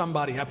serve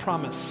somebody, I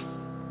promise.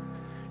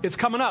 It's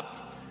coming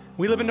up.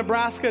 We live in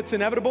Nebraska. It's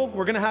inevitable.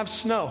 We're going to have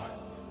snow.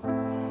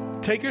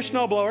 Take your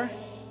snowblower,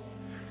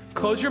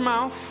 close your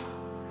mouth,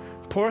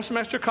 pour some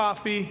extra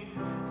coffee,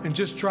 and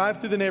just drive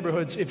through the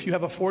neighborhoods. If you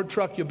have a Ford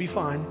truck, you'll be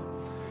fine.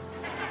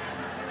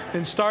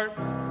 And start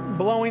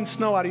blowing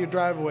snow out of your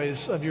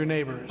driveways of your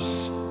neighbors.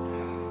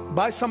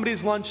 Buy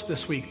somebody's lunch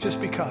this week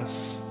just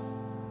because.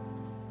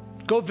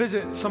 Go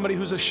visit somebody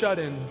who's a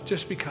shut-in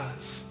just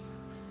because.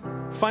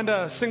 Find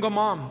a single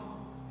mom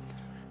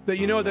that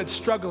you know that's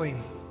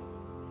struggling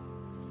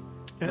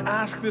and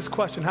ask this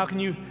question: how can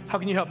you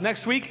help?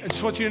 Next week, I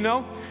just want you to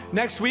know,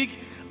 next week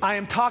I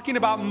am talking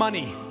about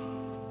money.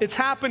 It's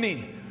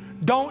happening.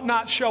 Don't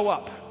not show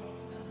up.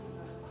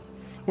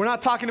 We're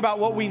not talking about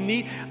what we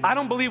need. I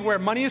don't believe where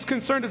money is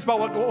concerned, it's about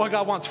what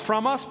God wants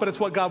from us, but it's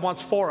what God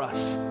wants for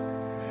us.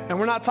 And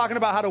we're not talking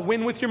about how to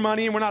win with your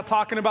money, and we're not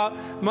talking about,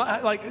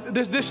 like,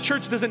 this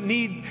church doesn't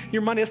need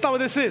your money. That's not what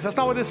this is. That's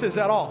not what this is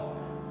at all.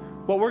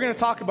 What we're going to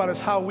talk about is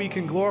how we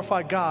can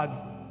glorify God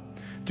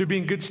through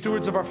being good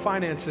stewards of our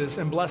finances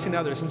and blessing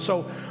others. And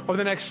so over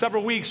the next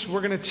several weeks,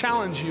 we're going to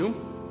challenge you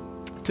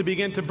to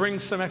begin to bring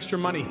some extra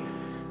money.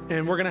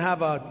 And we're going to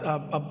have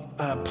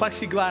a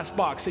plexiglass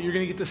box that you're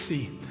going to get to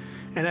see.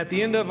 And at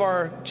the end of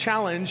our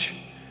challenge,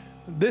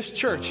 this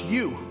church,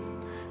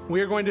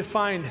 we are going to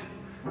find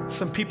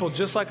some people,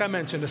 just like I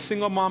mentioned, a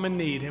single mom in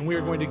need, and we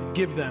are going to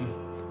give them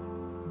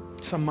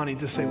some money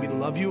to say we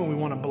love you and we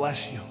want to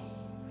bless you.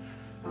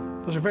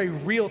 Those are very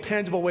real,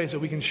 tangible ways that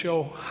we can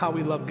show how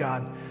we love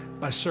God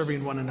by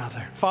serving one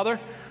another. Father,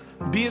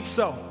 be it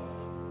so.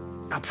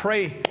 I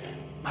pray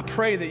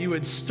that you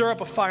would stir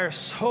up a fire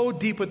so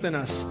deep within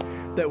us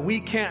that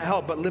we can't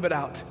help but live it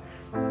out.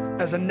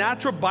 As a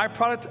natural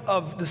byproduct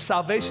of the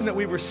salvation that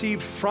we've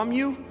received from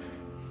you,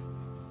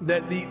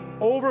 that the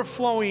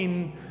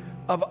overflowing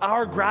of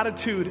our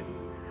gratitude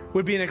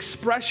would be an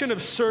expression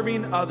of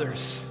serving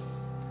others.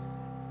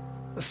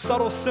 A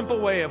subtle, simple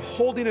way of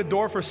holding a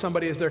door for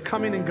somebody as they're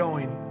coming and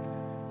going.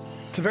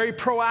 To very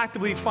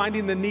proactively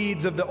finding the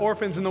needs of the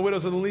orphans and the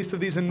widows and the least of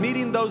these and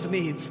meeting those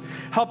needs.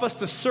 Help us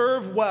to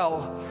serve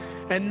well,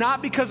 and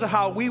not because of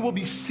how we will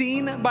be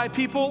seen by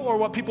people or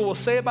what people will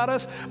say about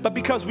us, but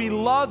because we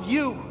love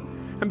you.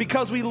 And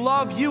because we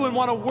love you and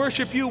want to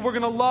worship you, we're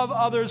going to love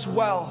others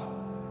well.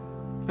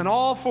 And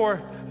all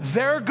for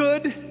their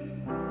good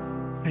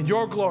and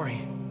your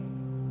glory.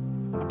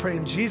 I pray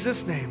in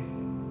Jesus'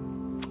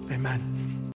 name, amen.